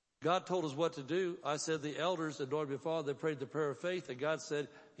 God told us what to do. I said, the elders anointed me Father, they prayed the prayer of faith, and God said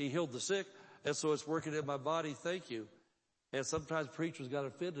he healed the sick. And so it's working in my body. Thank you. And sometimes preachers got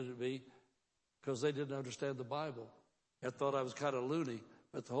offended at me because they didn't understand the Bible and thought I was kind of loony.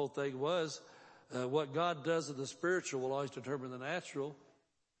 But the whole thing was, what God does in the spiritual will always determine the natural.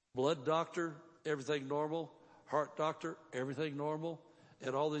 Blood doctor, everything normal. Heart doctor, everything normal.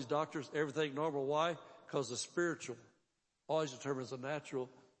 and all these doctors, everything normal. Why? Because the spiritual always determines the natural,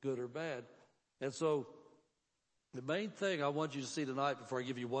 good or bad. And so the main thing I want you to see tonight before I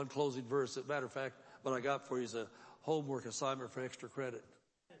give you one closing verse, as a matter of fact, what I got for you is a homework assignment for extra credit.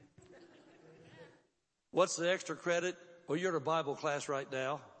 What's the extra credit? Well, you're in a Bible class right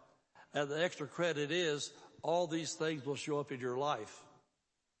now, and the extra credit is all these things will show up in your life,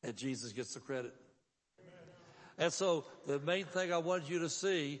 and Jesus gets the credit. And so the main thing I wanted you to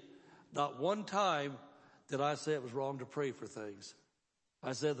see, not one time did I say it was wrong to pray for things.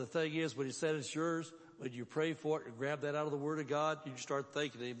 I said the thing is, when he said it's yours, when you pray for it and grab that out of the Word of God, you start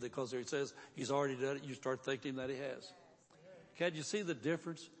thanking him, because there he says he's already done it. You start thanking him that he has. Can you see the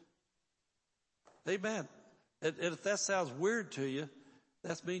difference? Amen. And if that sounds weird to you,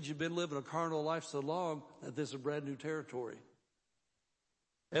 that means you've been living a carnal life so long that this is brand new territory.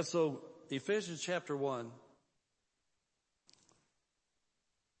 And so Ephesians chapter 1.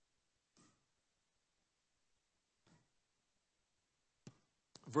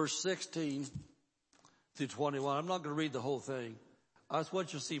 Verse 16 through 21. I'm not going to read the whole thing. I just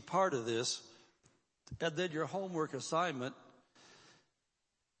want you to see part of this. And then your homework assignment,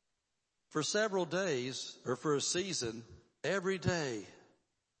 for several days, or for a season, every day,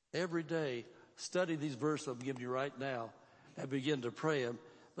 study these verses I'm giving you right now and begin to pray them.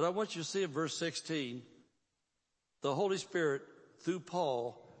 But I want you to see in verse 16, the Holy Spirit, through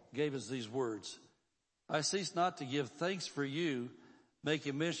Paul, gave us these words. I cease not to give thanks for you,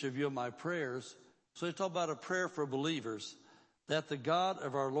 making mention of you in my prayers. So he's talking about a prayer for believers, that the God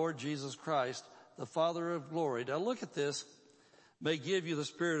of our Lord Jesus Christ, the Father of glory, now look at this, may give you the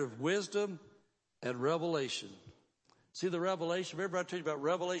spirit of wisdom and revelation. See the revelation? Remember I told you about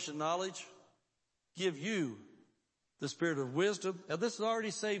revelation knowledge? Give you the spirit of wisdom. And this is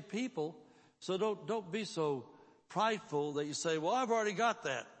already saved people, so don't be so prideful that you say, well, I've already got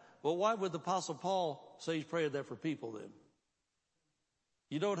that. Well, why would the Apostle Paul say he's praying that for people then?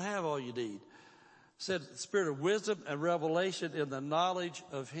 You don't have all you need. It said spirit of wisdom and revelation in the knowledge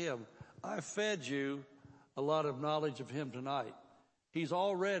of him. I fed you a lot of knowledge of him tonight. He's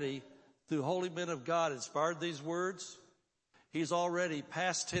already, through holy men of God, inspired these words. He's already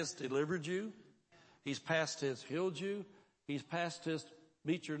past tense delivered you. He's past tense healed you. He's past tense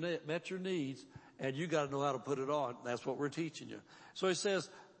met your needs, and you got to know how to put it on. That's what we're teaching you. So he says,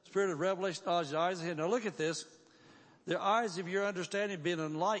 spirit of revelation, knowledge, the eyes of him. Now look at this. The eyes of your understanding being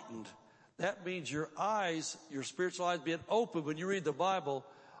enlightened. That means your eyes, your spiritual eyes being open. When you read the Bible,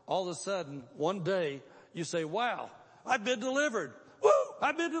 all of a sudden, one day, you say, wow, I've been delivered. Woo!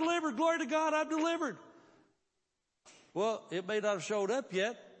 I've been delivered. Glory to God, I'm delivered. Well, it may not have showed up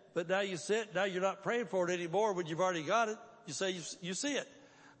yet, but now you sit, now you're not praying for it anymore when you've already got it. You say, you see it.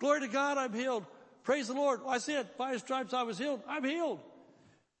 Glory to God, I'm healed. Praise the Lord. I see it. By his stripes I was healed. I'm healed.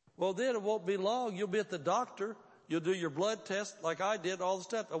 Well, then it won't be long. You'll be at the doctor. You'll do your blood test like I did, all the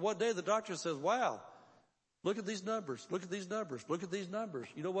stuff. And one day the doctor says, wow, look at these numbers. Look at these numbers. Look at these numbers.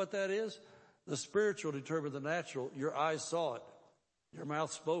 You know what that is? The spiritual determined the natural. Your eyes saw it. Your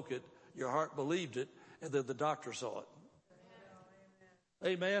mouth spoke it. Your heart believed it. And then the doctor saw it.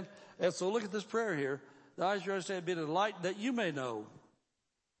 Amen. And so look at this prayer here. The eyes of your understanding being enlightened, that you may know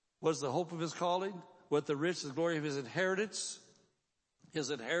what is the hope of his calling, what the riches and glory of his inheritance.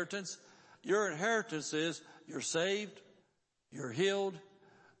 His inheritance. Your inheritance is you're saved, you're healed,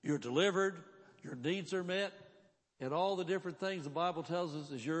 you're delivered, your needs are met, and all the different things the Bible tells us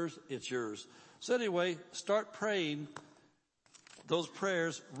is yours, it's yours. So anyway, start praying those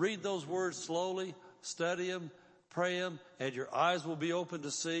prayers. Read those words slowly, study them, pray them, and your eyes will be open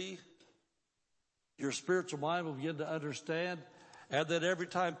to see. Your spiritual mind will begin to understand. And then every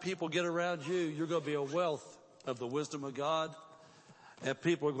time people get around you, you're going to be a wealth of the wisdom of God. And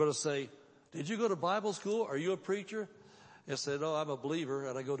people are going to say, did you go to Bible school? Are you a preacher? And say, no, I'm a believer,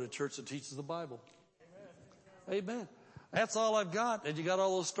 and I go to a church that teaches the Bible. Amen. Amen. That's all I've got. And you got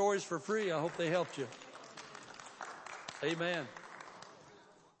all those stories for free. I hope they helped you. Amen.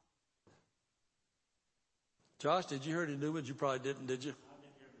 Josh, did you hear any new ones? You probably didn't, did you?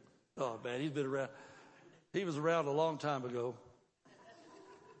 Oh, man, he's been around. He was around a long time ago.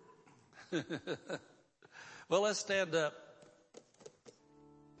 Well, let's stand up.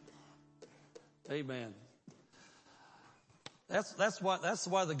 Amen. That's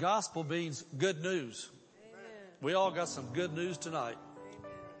why the gospel means good news. Amen. We all got some good news tonight.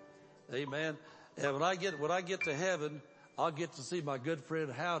 Amen. And when I get to heaven, I'll get to see my good friend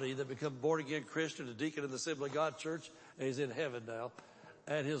Howdy that become born again Christian, a deacon in the Assembly of God Church, and he's in heaven now,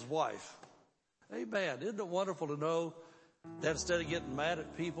 and his wife. Amen. Isn't it wonderful to know that instead of getting mad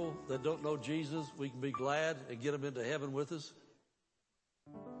at people that don't know Jesus, we can be glad and get them into heaven with us?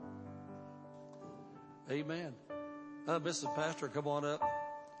 Amen. Mrs. Pastor, come on up.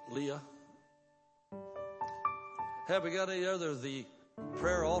 Leah. Have we got any other the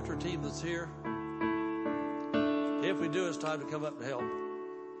prayer altar team that's here? If we do, it's time to come up and help.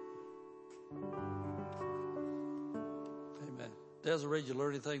 Amen. Desiree, did you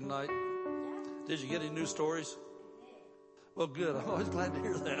learn anything tonight? Did you get any new stories? Well, good. I'm always glad to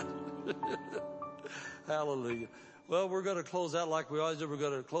hear that. Hallelujah. Well, we're going to close out like we always do. We're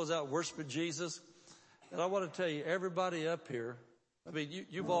going to close out worshiping Jesus. And I want to tell you, everybody up here, I mean,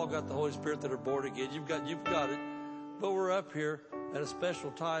 you've all got the Holy Spirit that are born again. You've got it. But we're up here at a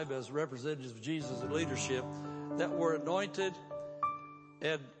special time as representatives of Jesus in leadership that we're anointed,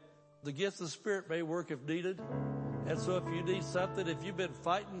 and the gifts of the Spirit may work if needed. And so if you need something, if you've been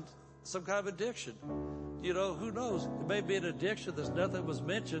fighting some kind of addiction, you know, who knows? It may be an addiction that's nothing was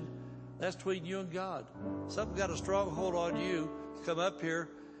mentioned. That's between you and God. Something got a stronghold on you. Come up here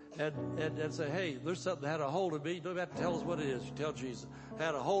and say, hey, there's something that had a hold of me. You don't have to tell us what it is. You tell Jesus.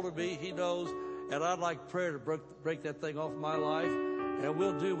 Had a hold of me. He knows. And I'd like prayer to break that thing off my life. And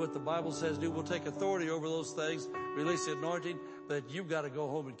we'll do what the Bible says do. We'll take authority over those things, release the anointing, but you've got to go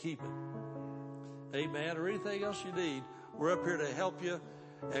home and keep it. Amen. Or anything else you need. We're up here to help you.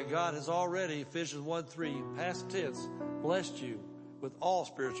 And God has already, Ephesians 1:3, past tense, blessed you with all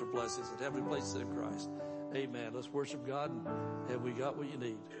spiritual blessings in heavenly places in Christ. Amen. Let's worship God, and have we got what you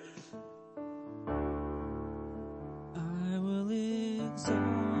need? I will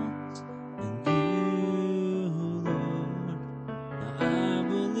exalt you, Lord. I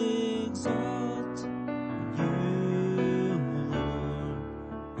will exalt you, Lord.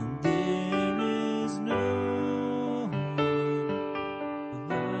 And there is no one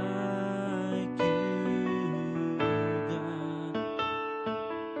like you, God.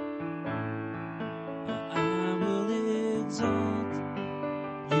 I will exalt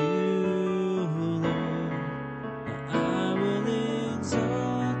you, Lord. I will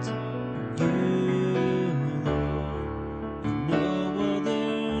exalt you, Lord. And no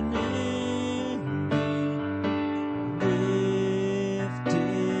other name be lifted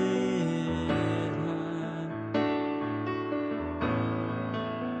high.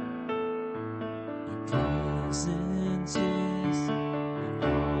 Your presence is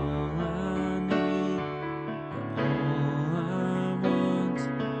all I need, all I want,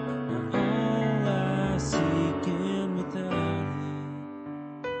 all I seek, and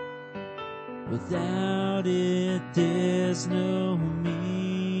without it there's no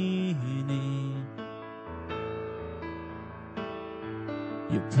meaning.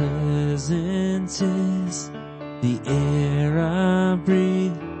 Your presence is the air I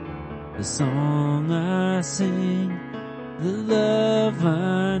breathe, the song I sing, the love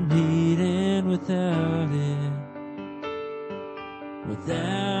I need, and without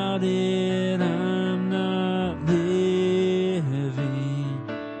it I'm not living.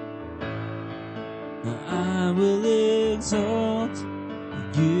 I will exalt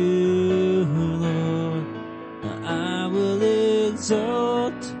you, Lord. I will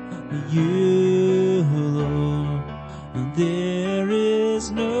exalt you, Lord. There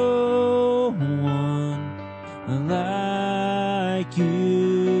is no one like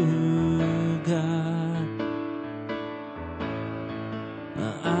you, God.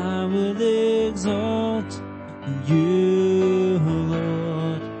 I will exalt you,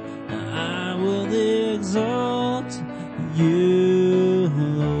 Lord. I will exalt you,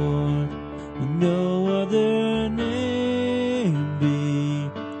 Lord. No other name be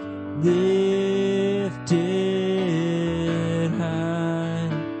lifted high.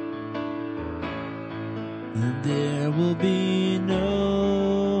 And there will be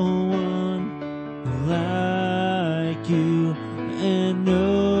no one like you, and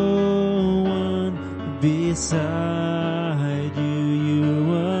no one beside you.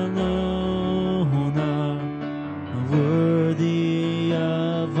 You alone are worthy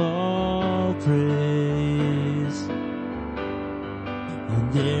of all praise.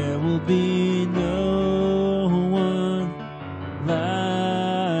 And there will be no one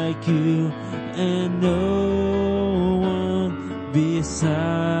like you, and no one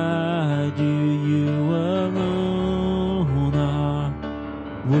beside you. You alone are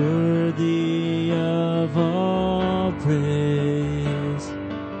worthy of all praise.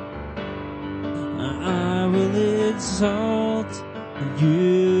 I will exalt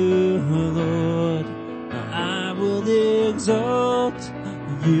you, Lord. I will exalt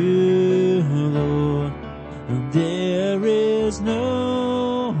you, Lord. There is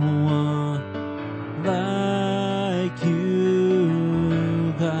no one like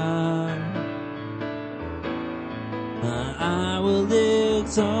you, God. I will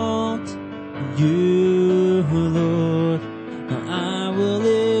exalt you, Lord. I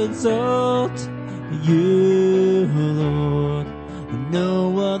will exalt you, Lord.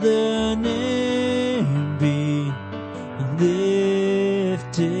 No other name be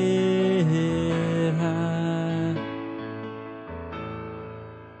lifted high.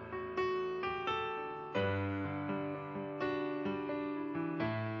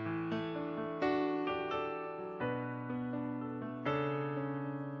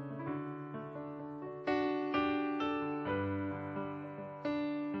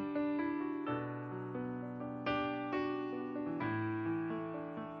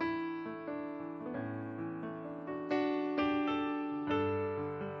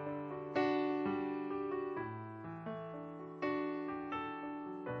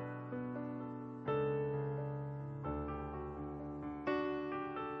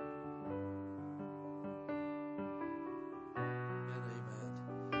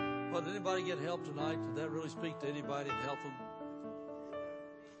 Well, did anybody get help tonight? Did that really speak to anybody and help them?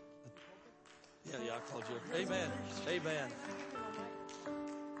 Yeah, I called you. Amen. Amen.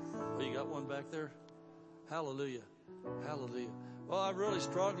 Well, you got one back there? Hallelujah. Hallelujah. Well, I really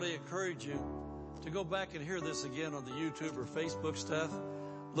strongly encourage you to go back and hear this again on the YouTube or Facebook stuff.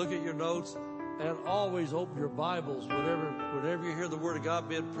 Look at your notes and always open your Bibles whenever you hear the Word of God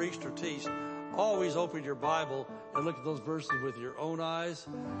being preached or taught. Always open your Bible and look at those verses with your own eyes.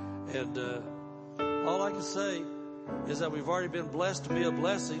 And all I can say is that we've already been blessed to be a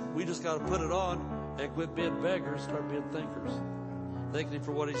blessing. We just got to put it on and quit being beggars, start being thinkers. Thanking Him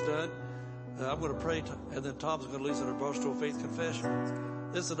for what He's done. I'm going to pray, and then Tom's going to lead us in a boastful faith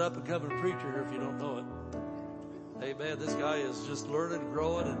confession. This is an up-and-coming preacher here if you don't know it. Amen. This guy is just learning and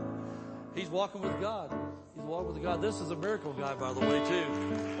growing, and he's walking with God. He's walking with God. This is a miracle guy, by the way, too.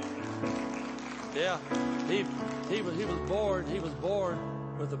 Yeah, he was born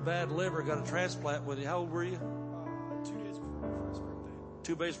with a bad liver, got a transplant when how old were you? 2 days before my first birthday.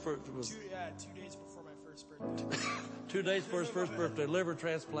 2 days for 2 days before my first birthday. 2 days for his first birthday, liver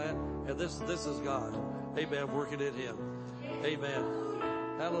transplant, and this is God. Amen. Working in him. Amen.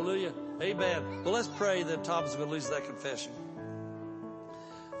 Hallelujah. Amen. Well, let's pray that Tom's going to lead us that confession.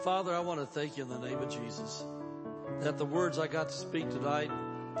 Father, I want to thank you in the name of Jesus that the words I got to speak tonight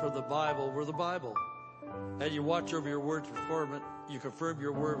from the Bible were the Bible. And you watch over your word to perform it. You confirm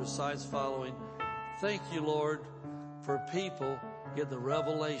your word with signs following. Thank you, Lord, for people get the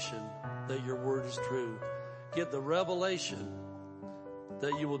revelation that your word is true. Get the revelation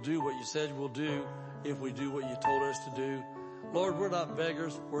that you will do what you said you will do if we do what you told us to do. Lord, we're not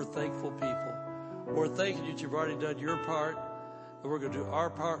beggars. We're thankful people. We're thanking you that you've already done your part. And we're going to do our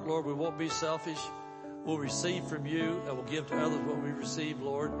part, Lord. We won't be selfish. We'll receive from you and we'll give to others what we receive,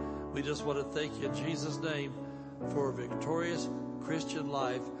 Lord. We just want to thank you in Jesus' name for a victorious Christian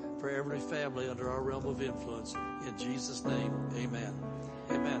life for every family under our realm of influence. In Jesus' name, amen.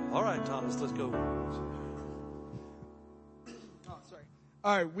 Amen. All right, Thomas, let's go.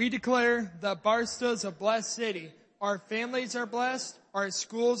 All right, we declare that Barstow is a blessed city. Our families are blessed. Our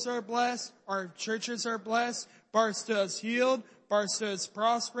schools are blessed. Our churches are blessed. Barstow is healed. Barstow is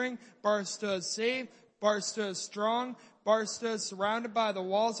prospering. Barstow is saved. Barstow is strong. Barstow is surrounded by the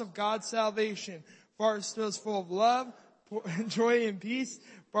walls of God's salvation. Barstow is full of love, joy, and peace.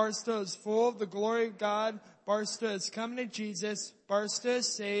 Barstow is full of the glory of God. Barstow is coming to Jesus. Barstow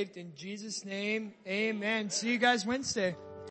is saved. In Jesus' name, amen. See you guys Wednesday.